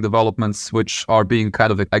exciting developments which are being kind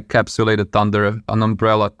of encapsulated under an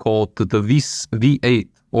umbrella called the V8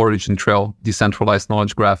 OriginTrail decentralized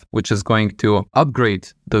knowledge graph, which is going to upgrade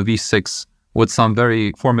the V6 with some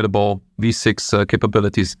very formidable V6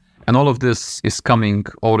 capabilities. And all of this is coming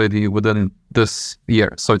already within this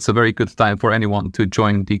year. So it's a very good time for anyone to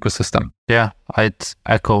join the ecosystem. Yeah, I'd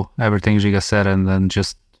echo everything Giga said. And then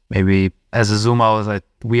just maybe as a zoom out,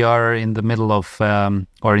 we are in the middle of,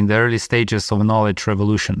 or in the early stages of a knowledge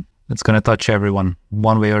revolution. It's going to touch everyone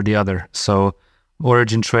one way or the other. So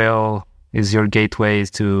OriginTrail is your gateway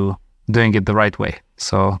to doing it the right way.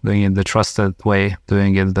 So doing it the trusted way,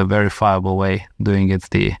 doing it the verifiable way, doing it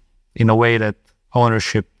in a way that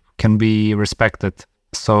ownership can be respected.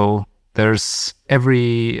 So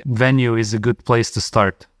every venue is a good place to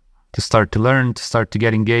start to learn, to start to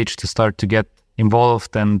get engaged, to start to get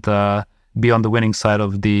involved and be on the winning side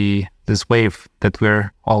of this wave that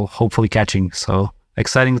we're all hopefully catching. So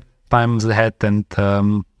exciting times ahead, and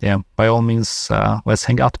by all means, let's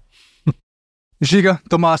hang out. Giga,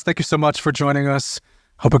 Tomasz, thank you so much for joining us.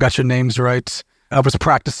 Hope I got your names right. I was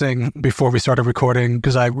practicing before we started recording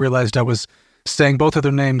because I realized I was saying both of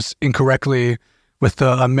their names incorrectly with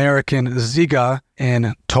the American Ziga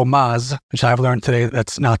and Tomasz, which I've learned today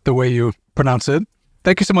that's not the way you pronounce it.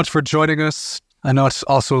 Thank you so much for joining us. I know it's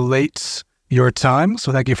also late your time,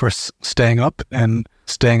 so thank you for staying up and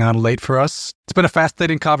staying on late for us. It's been a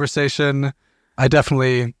fascinating conversation. I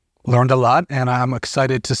definitely learned a lot, and I'm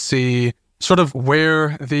excited to see sort of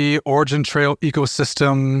where the OriginTrail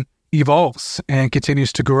ecosystem evolves and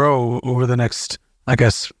continues to grow over the next,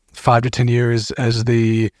 5 to 10 years as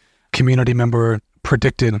the community member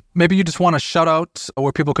predicted. Maybe you just want to shout out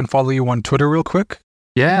where people can follow you on Twitter real quick?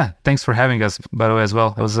 Yeah, thanks for having us, by the way, as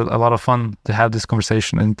well. It was a lot of fun to have this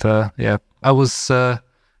conversation. And I was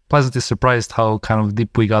pleasantly surprised how kind of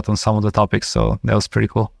deep we got on some of the topics. So that was pretty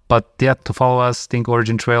cool. But yeah, to follow us, I think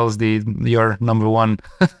OriginTrail is your number one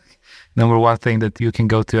thing that you can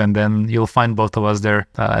go to. And then you'll find both of us there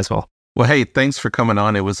as well. Well, hey, thanks for coming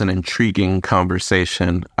on. It was an intriguing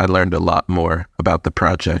conversation. I learned a lot more about the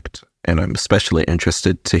project, and I'm especially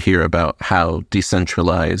interested to hear about how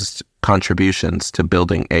decentralized contributions to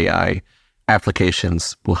building AI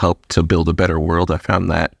applications will help to build a better world. I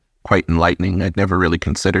found that quite enlightening. I'd never really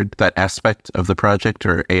considered that aspect of the project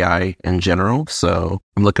or AI in general. So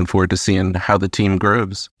I'm looking forward to seeing how the team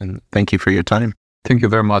grows. And thank you for your time. Thank you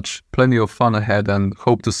very much. Plenty of fun ahead, and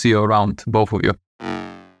hope to see you around, both of you.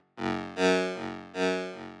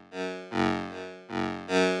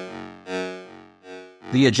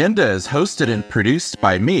 The Agenda is hosted and produced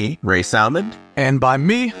by me, Ray Salmond. And by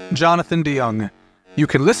me, Jonathan DeYoung. You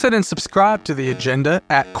can listen and subscribe to The Agenda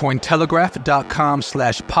at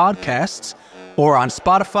Cointelegraph.com/podcasts or on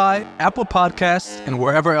Spotify, Apple Podcasts, and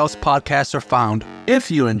wherever else podcasts are found.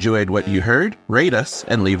 If you enjoyed what you heard, rate us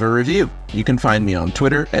and leave a review. You can find me on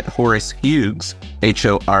Twitter at Horace Hughes,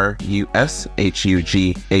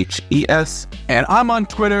 HorushHughes. And I'm on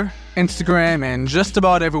Twitter, Instagram, and just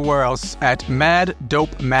about everywhere else at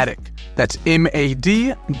MadDopeMadic. That's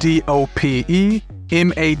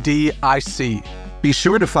MadDopemadic. Be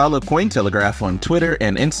sure to follow Cointelegraph on Twitter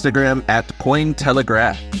and Instagram at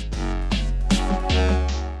Cointelegraph.